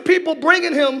ask the people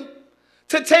bringing him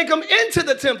to take him into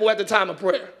the temple at the time of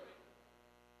prayer?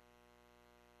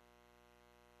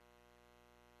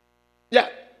 Yeah,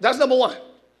 that's number one.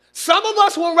 Some of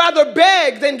us will rather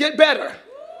beg than get better.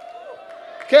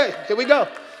 Okay, here we go.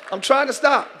 I'm trying to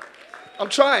stop. I'm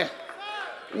trying.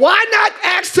 Why not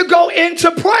ask to go into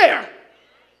prayer?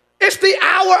 It's the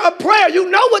hour of prayer. You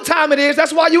know what time it is.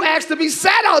 That's why you asked to be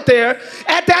sat out there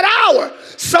at that hour.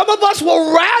 Some of us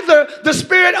will rather the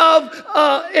spirit of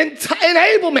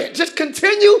enablement. Just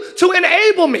continue to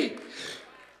enable me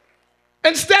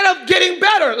instead of getting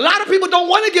better. A lot of people don't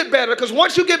want to get better because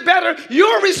once you get better,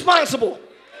 you're responsible.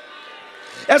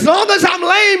 As long as I'm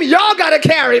lame, y'all got to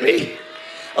carry me.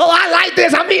 Oh, I like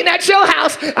this. I'm eating at your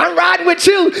house. I'm riding with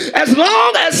you. As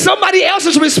long as somebody else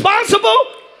is responsible,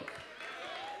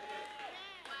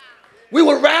 we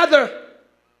would rather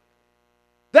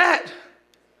that.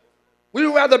 We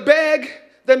would rather beg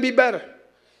than be better.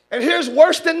 And here's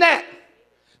worse than that.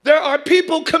 There are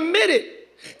people committed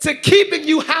to keeping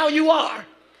you how you are.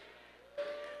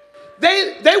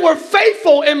 They were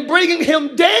faithful in bringing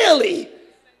him daily.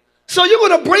 So you're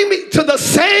going to bring me to the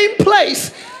same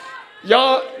place.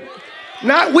 Y'all,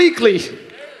 not weekly.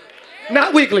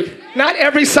 Not weekly. Not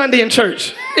every Sunday in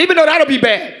church. Even though that'll be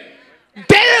bad.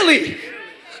 Daily.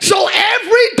 So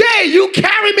every day you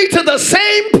carry me to the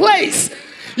same place.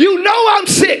 You know I'm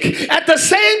sick at the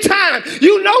same time.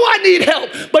 You know I need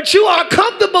help. But you are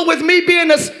comfortable with me being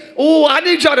this. Oh, I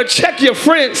need y'all to check your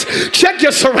friends. Check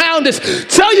your surroundings.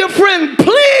 Tell your friend,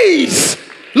 please.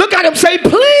 Look at him, say,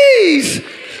 please.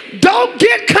 Don't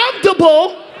get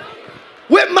comfortable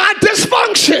with my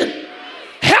dysfunction.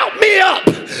 Help me up.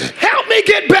 Help me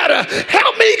get better.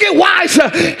 Help me get wiser.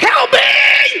 Help me.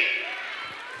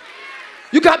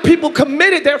 You got people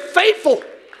committed. They're faithful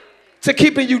to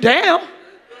keeping you down.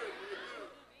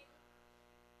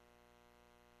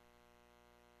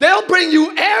 They'll bring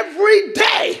you every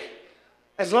day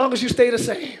as long as you stay the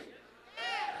same.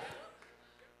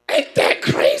 Ain't that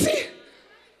crazy?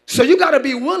 So you got to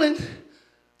be willing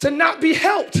to not be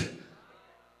helped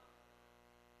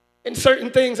in certain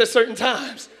things at certain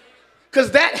times.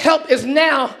 Because that help is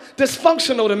now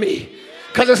dysfunctional to me.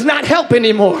 Because it's not help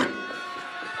anymore.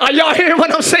 Are y'all hearing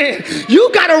what I'm saying?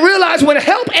 You got to realize when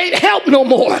help ain't help no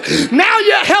more. Now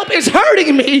your help is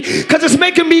hurting me because it's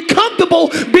making me comfortable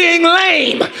being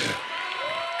lame.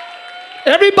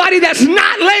 Everybody that's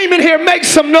not lame in here, make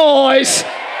some noise.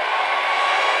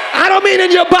 I don't mean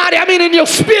in your body. I mean in your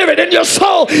spirit, in your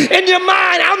soul, in your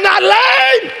mind. I'm not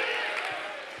lame.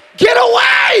 Get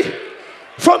away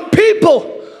from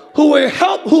people who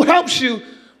helps you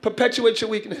perpetuate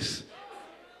your weakness.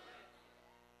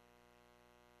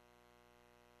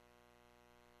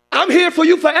 I'm here for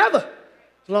you forever,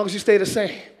 as long as you stay the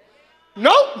same.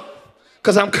 Nope,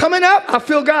 because I'm coming up. I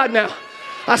feel God now.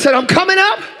 I said, I'm coming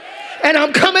up and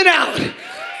I'm coming out.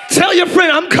 Tell your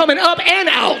friend, I'm coming up and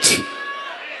out.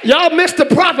 Y'all missed the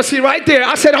prophecy right there.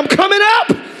 I said, I'm coming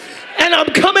up and I'm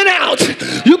coming out.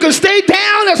 You can stay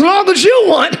down as long as you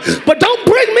want, but don't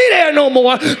bring me there no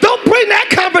more. Don't bring that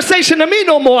conversation to me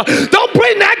no more. Don't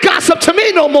bring that gossip to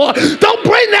me no more. Don't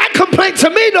bring that complaint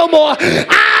to me no more.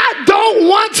 I don't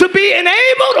want to be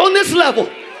enabled on this level.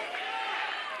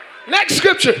 Next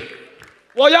scripture.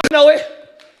 Well, y'all know it.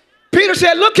 Peter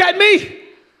said, look at me.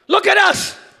 Look at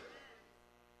us.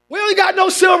 We ain't got no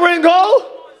silver and gold,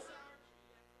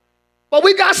 but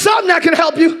we got something that can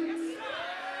help you.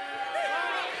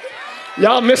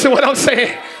 Y'all missing what I'm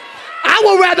saying? I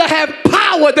would rather have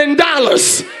power than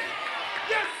dollars.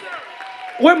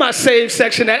 Where my save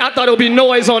section at? I thought it would be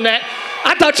noise on that.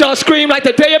 I thought y'all screamed like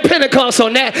the day of Pentecost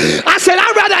on that. I said,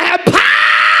 I'd rather have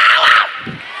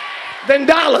power than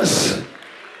dollars.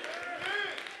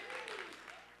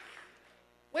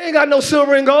 We ain't got no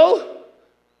silver and gold,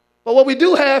 but what we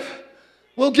do have,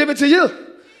 we'll give it to you.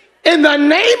 In the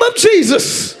name of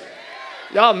Jesus.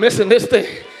 Y'all missing this thing.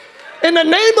 In the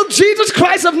name of Jesus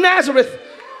Christ of Nazareth.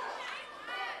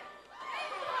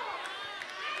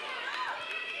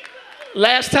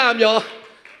 Last time, y'all,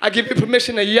 I give you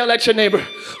permission to yell at your neighbor.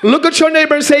 Look at your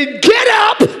neighbor and say, get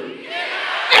up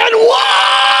and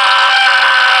walk.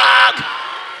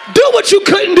 Do what you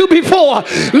couldn't do before.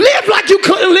 Live like you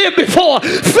couldn't live before.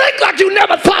 Think like you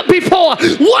never thought before.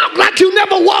 Walk like you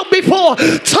never walked before.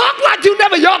 Talk like you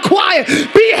never, y'all quiet.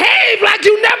 Behave like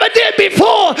you never did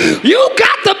before. You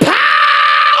got the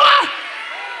power.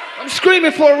 I'm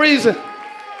screaming for a reason.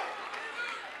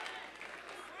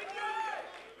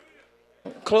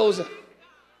 Closing.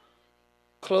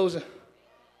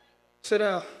 Sit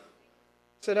down.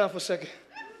 Sit down for a second.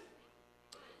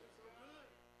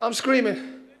 I'm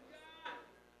screaming.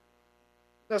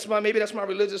 Maybe that's my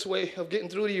religious way of getting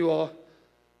through to you all.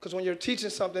 Because when you're teaching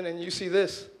something and you see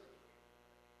this,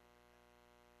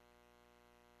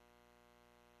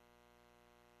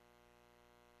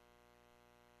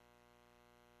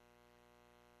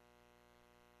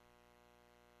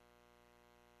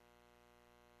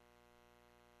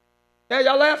 yeah,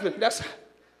 y'all laughing. That's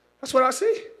what I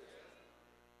see.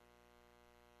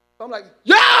 I'm like,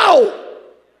 yo,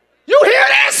 you hear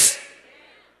this?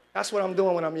 That's what I'm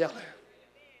doing when I'm yelling.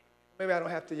 Maybe I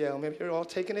don't have to yell. Maybe you're all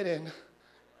taking it in.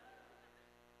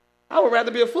 I would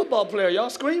rather be a football player. Y'all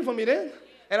scream for me then,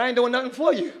 and I ain't doing nothing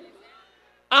for you.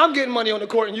 I'm getting money on the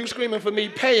court, and you screaming for me,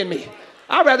 paying me.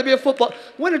 I'd rather be a football.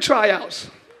 When are tryouts?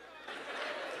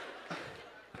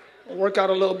 I'll work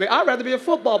out a little bit. I'd rather be a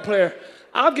football player.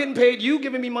 I'm getting paid, you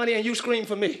giving me money, and you scream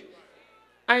for me.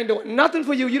 I ain't doing nothing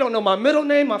for you. You don't know my middle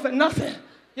name, nothing.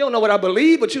 You don't know what I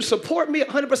believe, but you support me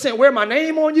 100%, wear my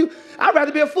name on you. I'd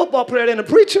rather be a football player than a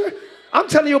preacher. I'm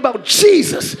telling you about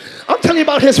Jesus. I'm telling you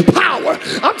about his power.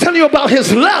 I'm telling you about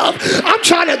his love. I'm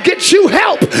trying to get you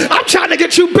help. I'm trying to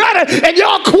get you better, and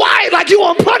y'all quiet like you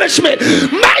on punishment.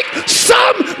 Make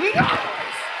some noise.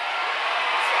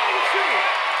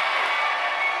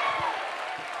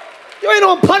 You ain't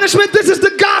on punishment. This is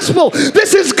the gospel.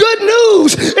 This is good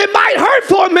news. It might hurt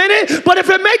for a minute, but if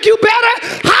it make you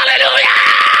better, hallelujah!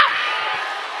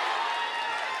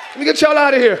 Let me get y'all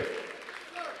out of here.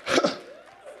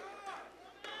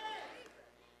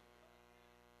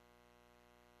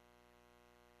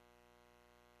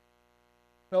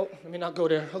 Nope, let me not go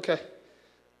there. Okay.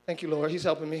 Thank you, Lord. He's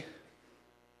helping me.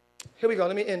 Here we go.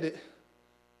 Let me end it.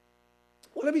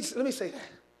 Well, let me say that.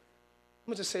 I'm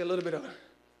going to just say a little bit of it.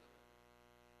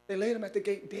 They laid him at the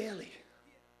gate daily.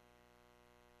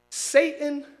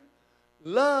 Satan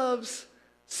loves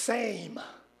same.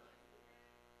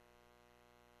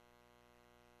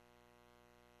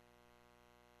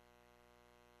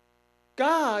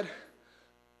 God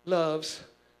loves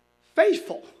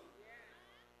faithful.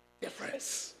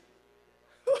 Difference.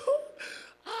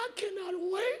 I cannot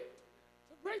wait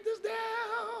to break this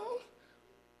down.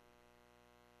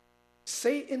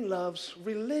 Satan loves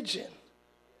religion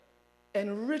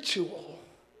and ritual.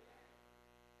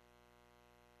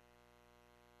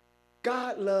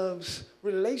 God loves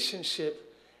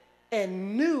relationship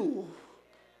and new.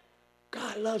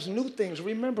 God loves new things.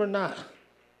 Remember not.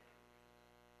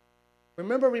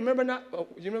 Remember not. Oh,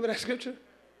 you remember that scripture?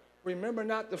 Remember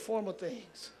not the former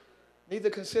things. Neither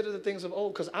consider the things of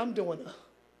old, because I'm doing them.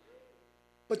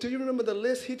 But do you remember the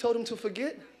list he told him to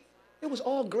forget? It was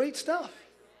all great stuff.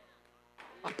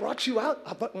 I brought you out,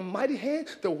 I brought my mighty hand,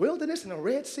 the wilderness and the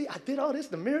Red Sea. I did all this,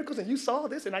 the miracles, and you saw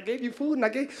this, and I gave you food,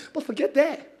 but forget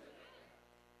that.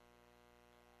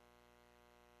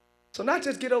 So not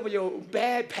just get over your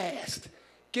bad past,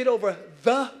 get over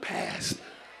the past.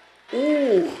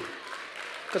 Ooh,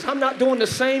 because I'm not doing the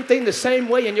same thing the same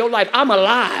way in your life. I'm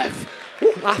alive.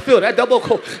 Ooh, I feel that double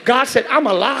quote. God said, I'm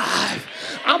alive.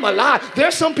 I'm alive.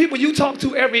 There's some people you talk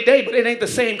to every day, but it ain't the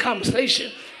same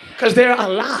conversation because they're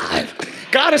alive.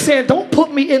 God is saying, don't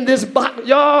put me in this box,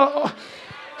 y'all.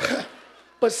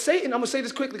 But Satan, I'm going to say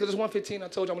this quickly because it's 1:15. I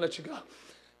told you I'm going to let you go.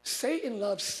 Satan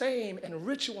loves fame and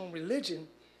ritual and religion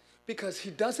because he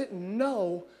doesn't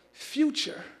know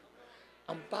future.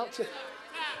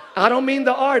 I don't mean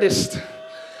the artist.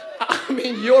 I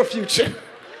mean your future.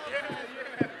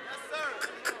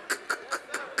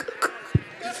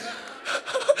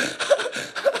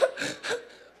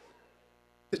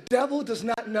 The devil does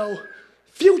not know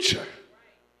future.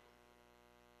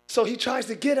 So he tries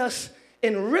to get us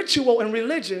in ritual and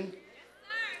religion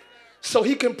so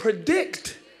he can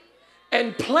predict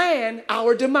and plan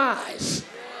our demise.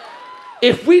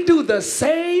 If we do the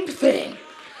same thing,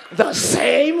 the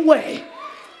same way,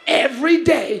 every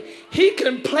day, he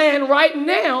can plan right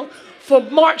now for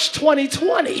March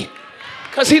 2020.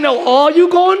 Because he know all you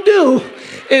gonna do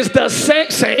is the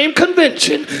same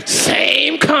convention,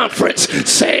 same conference,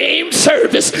 same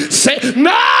service.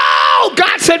 No!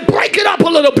 God said break it up a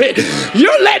little bit.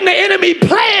 You're letting the enemy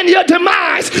plan your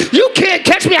demise. You can't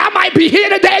catch me. I might be here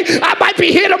today. I might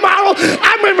be here tomorrow.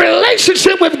 I'm in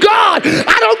relationship with God.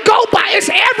 I don't go by. It's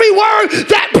every word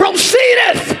that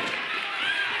proceedeth.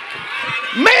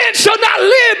 Man shall not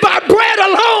live by bread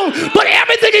alone, but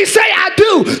everything he say I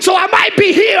do. So I might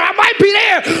be here, I might be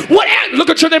there. Whatever. Look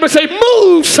at your neighbor and say,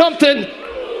 move something.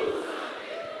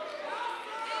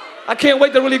 I can't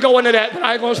wait to really go into that, but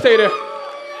I ain't gonna stay there.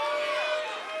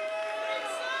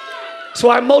 So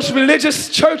why most religious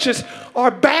churches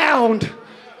are bound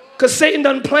because Satan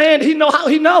doesn't plan. He know how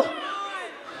he know.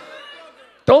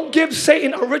 Don't give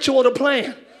Satan a ritual to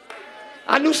plan.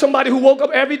 I knew somebody who woke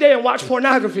up every day and watched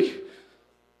pornography.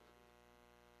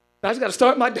 I just got to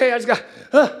start my day. I just got,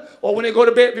 or when they go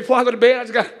to bed, before I go to bed, I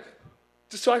just got,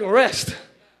 just so I can rest.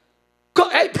 Go,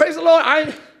 hey, praise the Lord.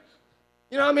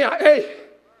 You know what I mean?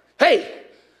 Hey,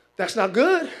 that's not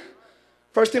good.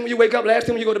 First thing when you wake up, last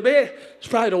thing when you go to bed, it's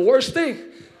probably the worst thing.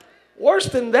 Worse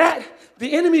than that,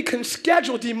 the enemy can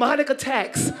schedule demonic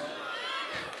attacks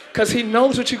because he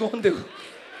knows what you're going to do.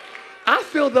 I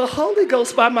feel the Holy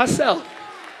Ghost by myself.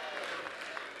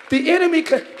 The enemy,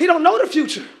 he don't know the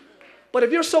future. But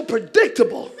if you're so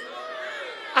predictable,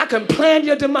 I can plan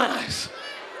your demise.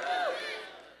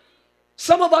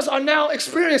 Some of us are now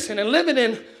experiencing and living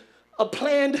in a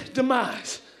planned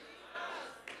demise.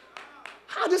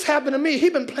 How this happened to me?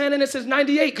 He's been planning it since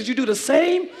 98. Could you do the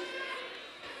same?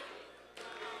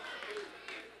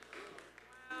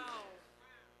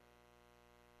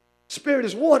 Spirit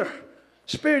is water.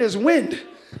 Spirit is wind.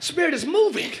 Spirit is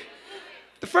moving.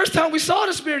 The first time we saw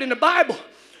the Spirit in the Bible,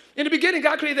 in the beginning,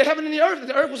 God created the heaven and the earth.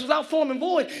 The earth was without form and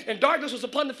void, and darkness was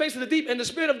upon the face of the deep, and the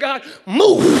Spirit of God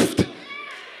moved.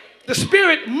 The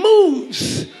Spirit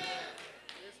moves.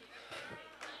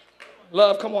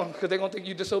 Love, come on, because they're going to think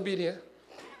you're disobedient.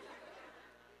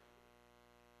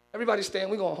 Everybody stand,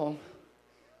 we're going home.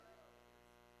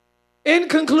 In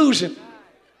conclusion,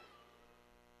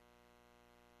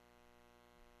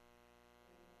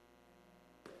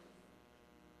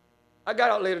 I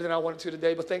got out later than I wanted to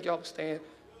today, but thank y'all for staying.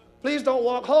 Please don't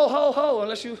walk ho, ho, ho,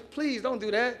 unless you, please don't do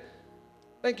that.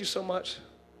 Thank you so much.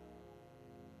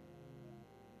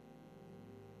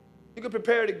 You can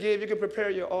prepare to give, you can prepare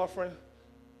your offering.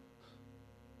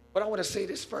 But I want to say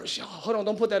this first, y'all. Hold on,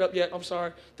 don't put that up yet. I'm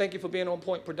sorry. Thank you for being on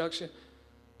point production.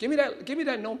 Give me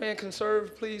that no man can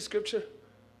serve, please, scripture.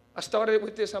 I started it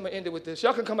with this, I'm going to end it with this.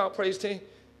 Y'all can come out, praise team.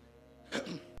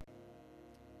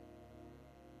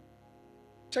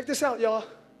 Check this out, y'all.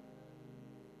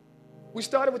 We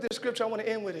started with this scripture, I want to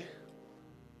end with it.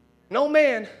 No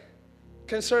man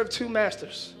can serve two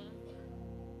masters.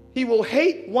 He will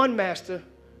hate one master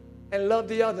and love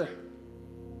the other.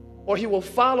 Or he will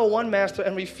follow one master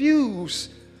and refuse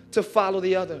to follow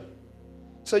the other.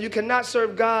 So you cannot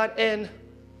serve God and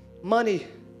money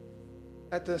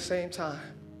at the same time.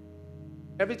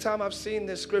 Every time I've seen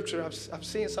this scripture, I've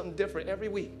seen something different every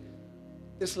week.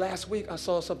 This last week, I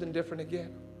saw something different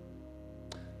again.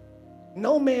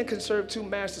 No man can serve two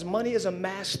masters. Money is a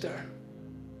master.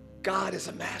 God is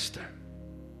a master.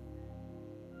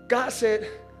 God said,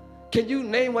 can you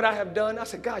name what I have done? I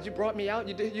said, God, you brought me out.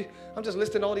 I'm just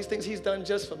listing all these things he's done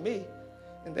just for me.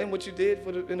 And then what you did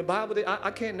in the Bible,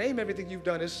 I can't name everything you've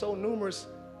done. It's so numerous.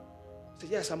 I said,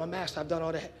 yes, I'm a master. I've done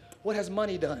all that. What has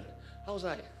money done? I was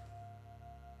like,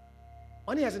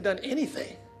 money hasn't done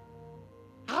anything.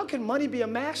 How can money be a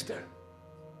master?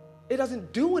 It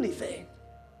doesn't do anything.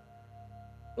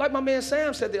 Like my man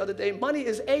Sam said the other day, money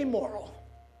is amoral.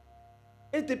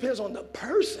 It depends on the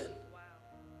person.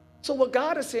 So what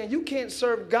God is saying, you can't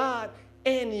serve God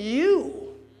and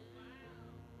you.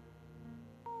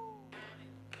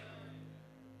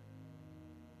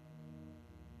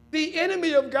 The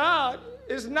enemy of God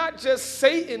is not just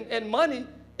Satan and money,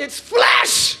 it's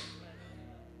flesh.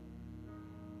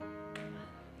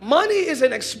 Money is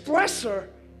an expresser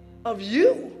of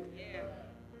you.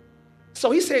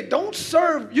 So he said,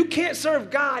 you can't serve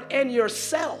God and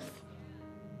yourself.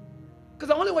 Because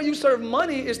the only way you serve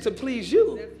money is to please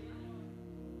you.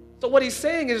 So what he's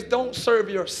saying is don't serve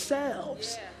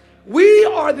yourselves. We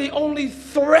are the only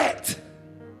threat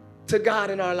to God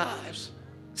in our lives.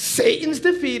 Satan's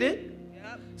defeated.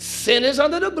 Sin is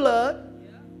under the blood.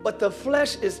 But the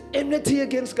flesh is enmity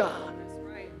against God.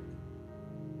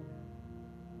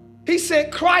 He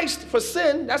sent Christ for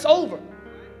sin. That's over.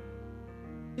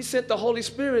 He sent the Holy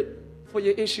Spirit for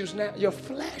your issues now. Your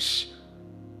flesh.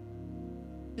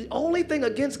 The only thing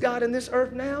against God in this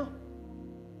earth now,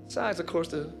 besides, of course,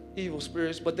 the evil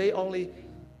spirits, but they only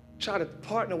try to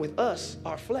partner with us,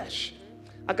 our flesh.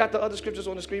 I got the other scriptures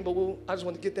on the screen, but I just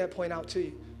want to get that point out to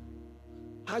you.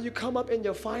 How you come up in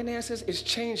your finances is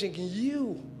changing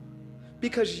you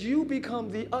because you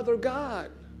become the other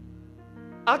God.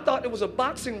 I thought it was a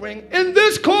boxing ring. In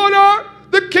this corner,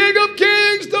 the King of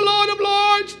Kings, the Lord of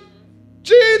Lords,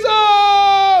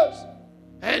 Jesus.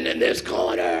 And in this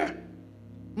corner,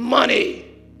 money.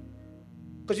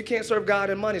 Because you can't serve God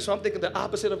and money. So I'm thinking the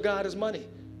opposite of God is money.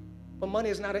 But money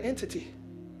is not an entity.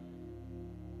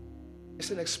 It's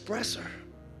an expressor.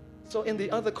 So in the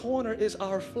other corner is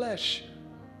our flesh.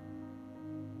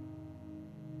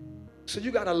 So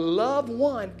you got to love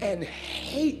one and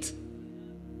hate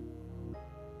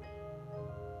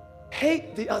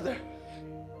the other.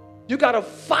 You got to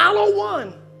follow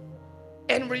one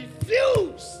and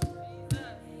refuse.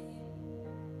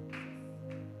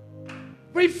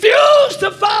 Refuse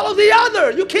to follow the other.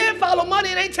 You can't follow money.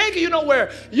 It ain't taking you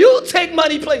nowhere. You take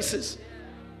money places.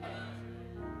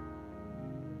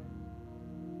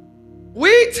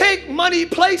 We take money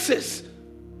places.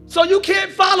 So you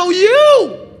can't follow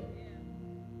you.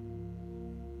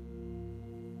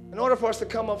 In order for us to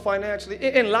come up financially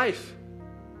in life,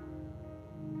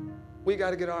 we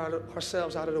got to get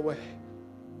ourselves out of the way.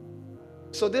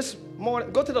 So this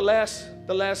morning, go to the last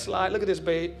slide. Look at this,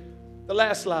 babe. The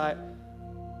last slide.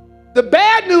 The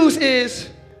bad news is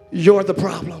you're the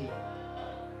problem.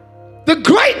 The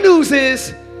great news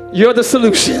is you're the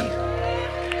solution.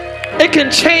 It can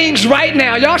change right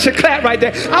now. Y'all should clap right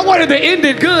there. I wanted to end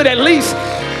it good at least.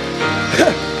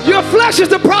 Your flesh is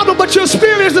the problem, but your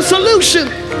spirit is the solution.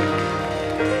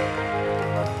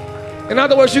 In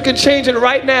other words, you can change it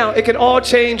right now. It can all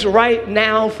change right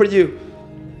now for you.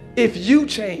 If you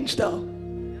change, though.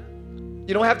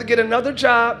 You don't have to get another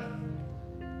job.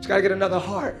 You just got to get another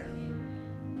heart.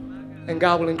 And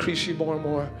God will increase you more and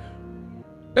more.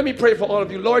 Let me pray for all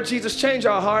of you. Lord Jesus, change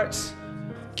our hearts.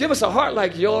 Give us a heart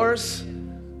like yours.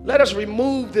 Let us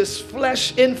remove this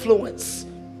flesh influence.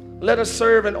 Let us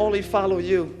serve and only follow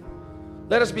you.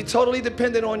 Let us be totally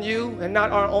dependent on you and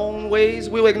not our own ways.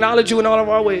 We will acknowledge you in all of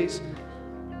our ways.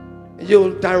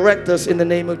 You'll direct us in the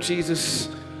name of Jesus.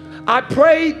 I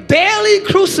pray daily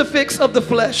crucifix of the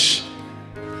flesh.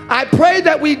 I pray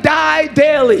that we die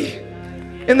daily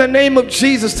in the name of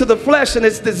Jesus to the flesh and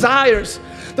its desires.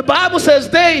 The Bible says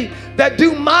they that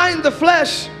do mind the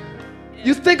flesh,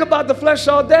 you think about the flesh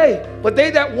all day, but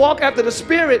they that walk after the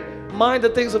Spirit mind the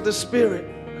things of the Spirit.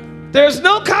 There's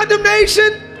no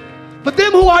condemnation for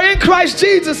them who are in Christ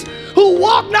Jesus, who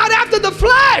walk not after the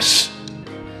flesh,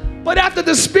 but after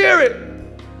the Spirit.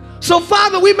 So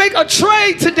Father, we make a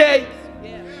trade today,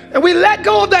 and we let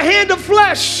go of the hand of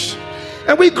flesh,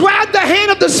 and we grab the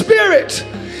hand of the Spirit,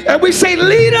 and we say,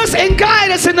 lead us and guide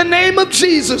us in the name of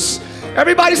Jesus.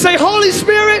 Everybody say, Holy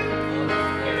Spirit,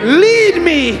 lead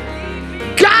me,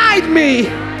 guide me,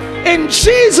 in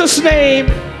Jesus' name.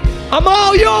 I'm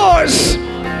all yours.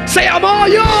 Say, I'm all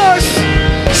yours.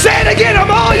 Say it again, I'm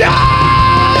all yours.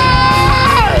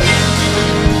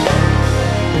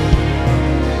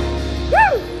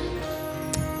 Woo!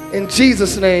 In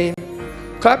Jesus' name.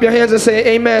 Clap your hands and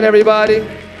say amen, everybody.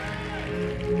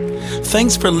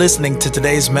 Thanks for listening to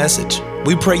today's message.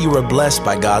 We pray you were blessed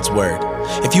by God's word.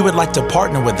 If you would like to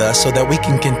partner with us so that we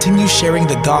can continue sharing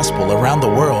the gospel around the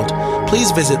world,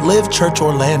 please visit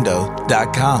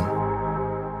livechurchorlando.com.